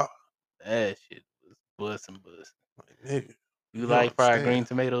 my God. That shit was bussin'. Like, nigga, You you like fried understand. green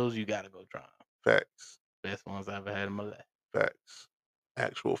tomatoes, you gotta go try them. Facts. Best ones I ever had in my life. Facts.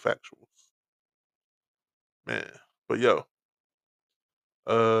 Actual factuals. Man. But yo.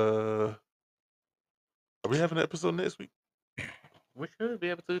 Are we having an episode next week? We should be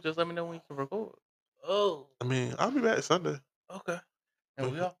able to. Just let me know when you can record. Oh. I mean, I'll be back Sunday. Okay.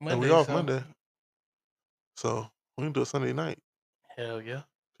 And we off Monday. And we off so- Monday. So we can do a Sunday night. Hell yeah.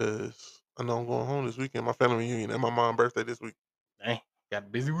 Because I know I'm going home this weekend. My family reunion and my mom's birthday this week. Dang. Got a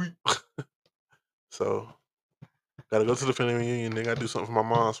busy week. So gotta go to the family reunion. Then gotta do something for my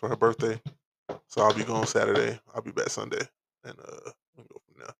mom's for her birthday. So I'll be going Saturday. I'll be back Sunday. And we can go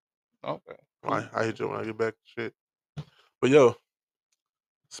from there. Okay. I hit you when I get back. Shit. But yo,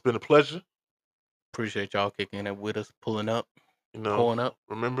 it's been a pleasure. Appreciate y'all kicking it with us, pulling up, Pulling up.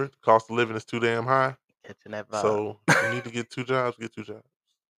 Remember, the cost of living is too damn high. Catching that vibe. So if you need to get 2 jobs, get 2 jobs.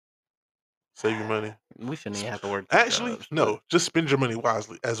 Save your money. We shouldn't even have to work. Actually, jobs, no. Just spend your money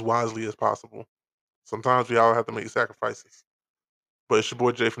wisely as possible. Sometimes we all have to make sacrifices. But it's your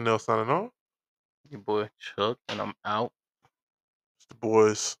boy Jay from Nell signing off. Your boy Chuck, and I'm out. It's the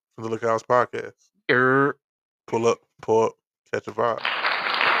boys from the Lookouts Podcast. Pull up, catch a vibe.